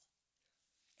Bible.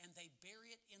 And they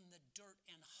bury it in the dirt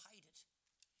and hide it.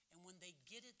 And when they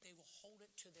get it, they will hold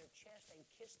it to their chest and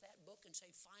kiss that book and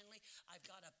say, finally, I've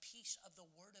got a piece of the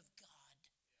Word of God.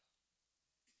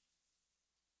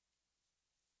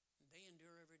 They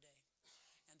endure every day,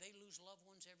 and they lose loved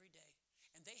ones every day,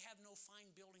 and they have no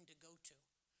fine building to go to,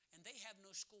 and they have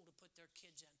no school to put their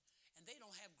kids in, and they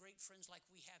don't have great friends like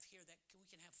we have here that we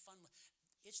can have fun with.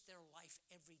 It's their life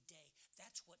every day.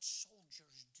 That's what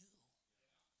soldiers do.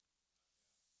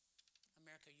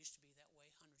 America used to be that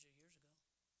way hundreds of years ago.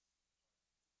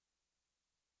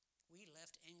 We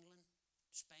left England,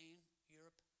 Spain,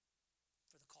 Europe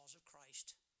for the cause of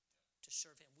Christ, to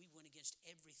serve Him. We went against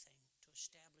everything to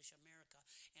establish America,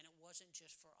 and it wasn't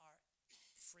just for our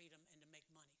freedom and to make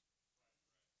money.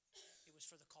 It was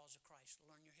for the cause of Christ.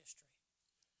 Learn your history.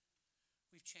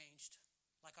 We've changed,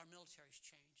 like our military's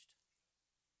changed.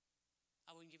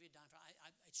 I wouldn't give you a dime for it.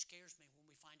 It scares me when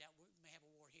we find out we may have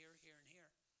a war here, here, and here.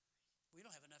 We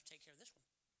don't have enough to take care of this one.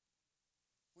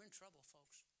 We're in trouble,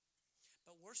 folks.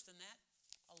 But worse than that,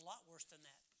 a lot worse than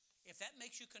that. If that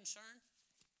makes you concerned,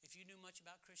 if you knew much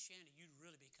about Christianity, you'd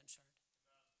really be concerned.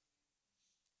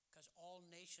 Because all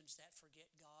nations that forget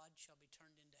God shall be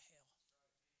turned into hell.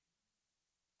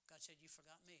 God said, you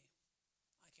forgot me.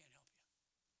 I can't help you.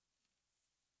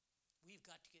 We've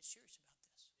got to get serious about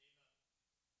this.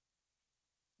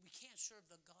 We can't serve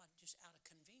the God just out of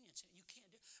convenience. You can't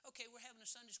do, okay, we're having a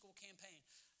Sunday school campaign.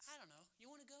 I don't know. You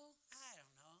want to go? I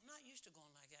don't know. I'm not used to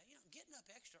going like that. Getting up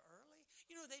extra early.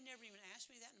 They never even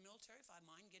asked me that in the military if I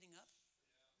mind getting up.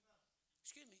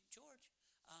 Excuse me, George.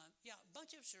 Yeah, a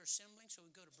bunch of us are assembling so we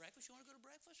can go to breakfast. You want to go to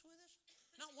breakfast with us?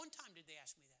 Not one time did they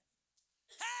ask me that.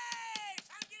 Hey,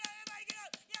 time to get out, everybody get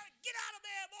out. Get out of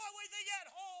bed, boy. What do you think you're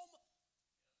at home?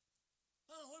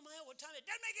 Oh, what am I at? What time? It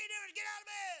doesn't make any difference. Get out of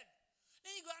bed.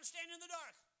 Then you go out and stand in the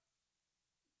dark.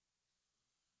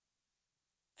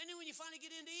 And then when you finally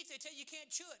get in to eat, they tell you can't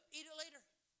chew it. Eat it later.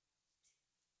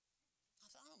 I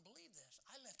thought, I don't believe this.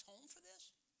 I left home for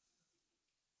this?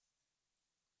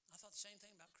 I thought the same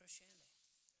thing about Christianity.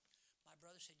 My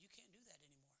brother said, you can't do that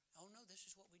anymore. Oh, no, this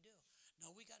is what we do.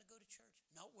 No, we got to go to church.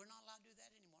 No, we're not allowed to do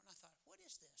that anymore. And I thought, what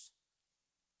is this?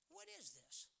 What is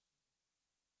this?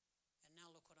 And now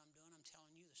look what I'm doing. I'm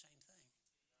telling you the same thing.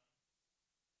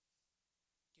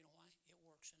 Do you know why? It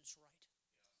works and it's right.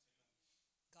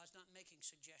 God's not making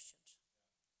suggestions.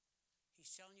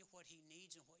 He's telling you what He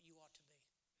needs and what you ought to be.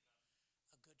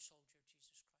 A good soldier of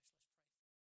Jesus Christ.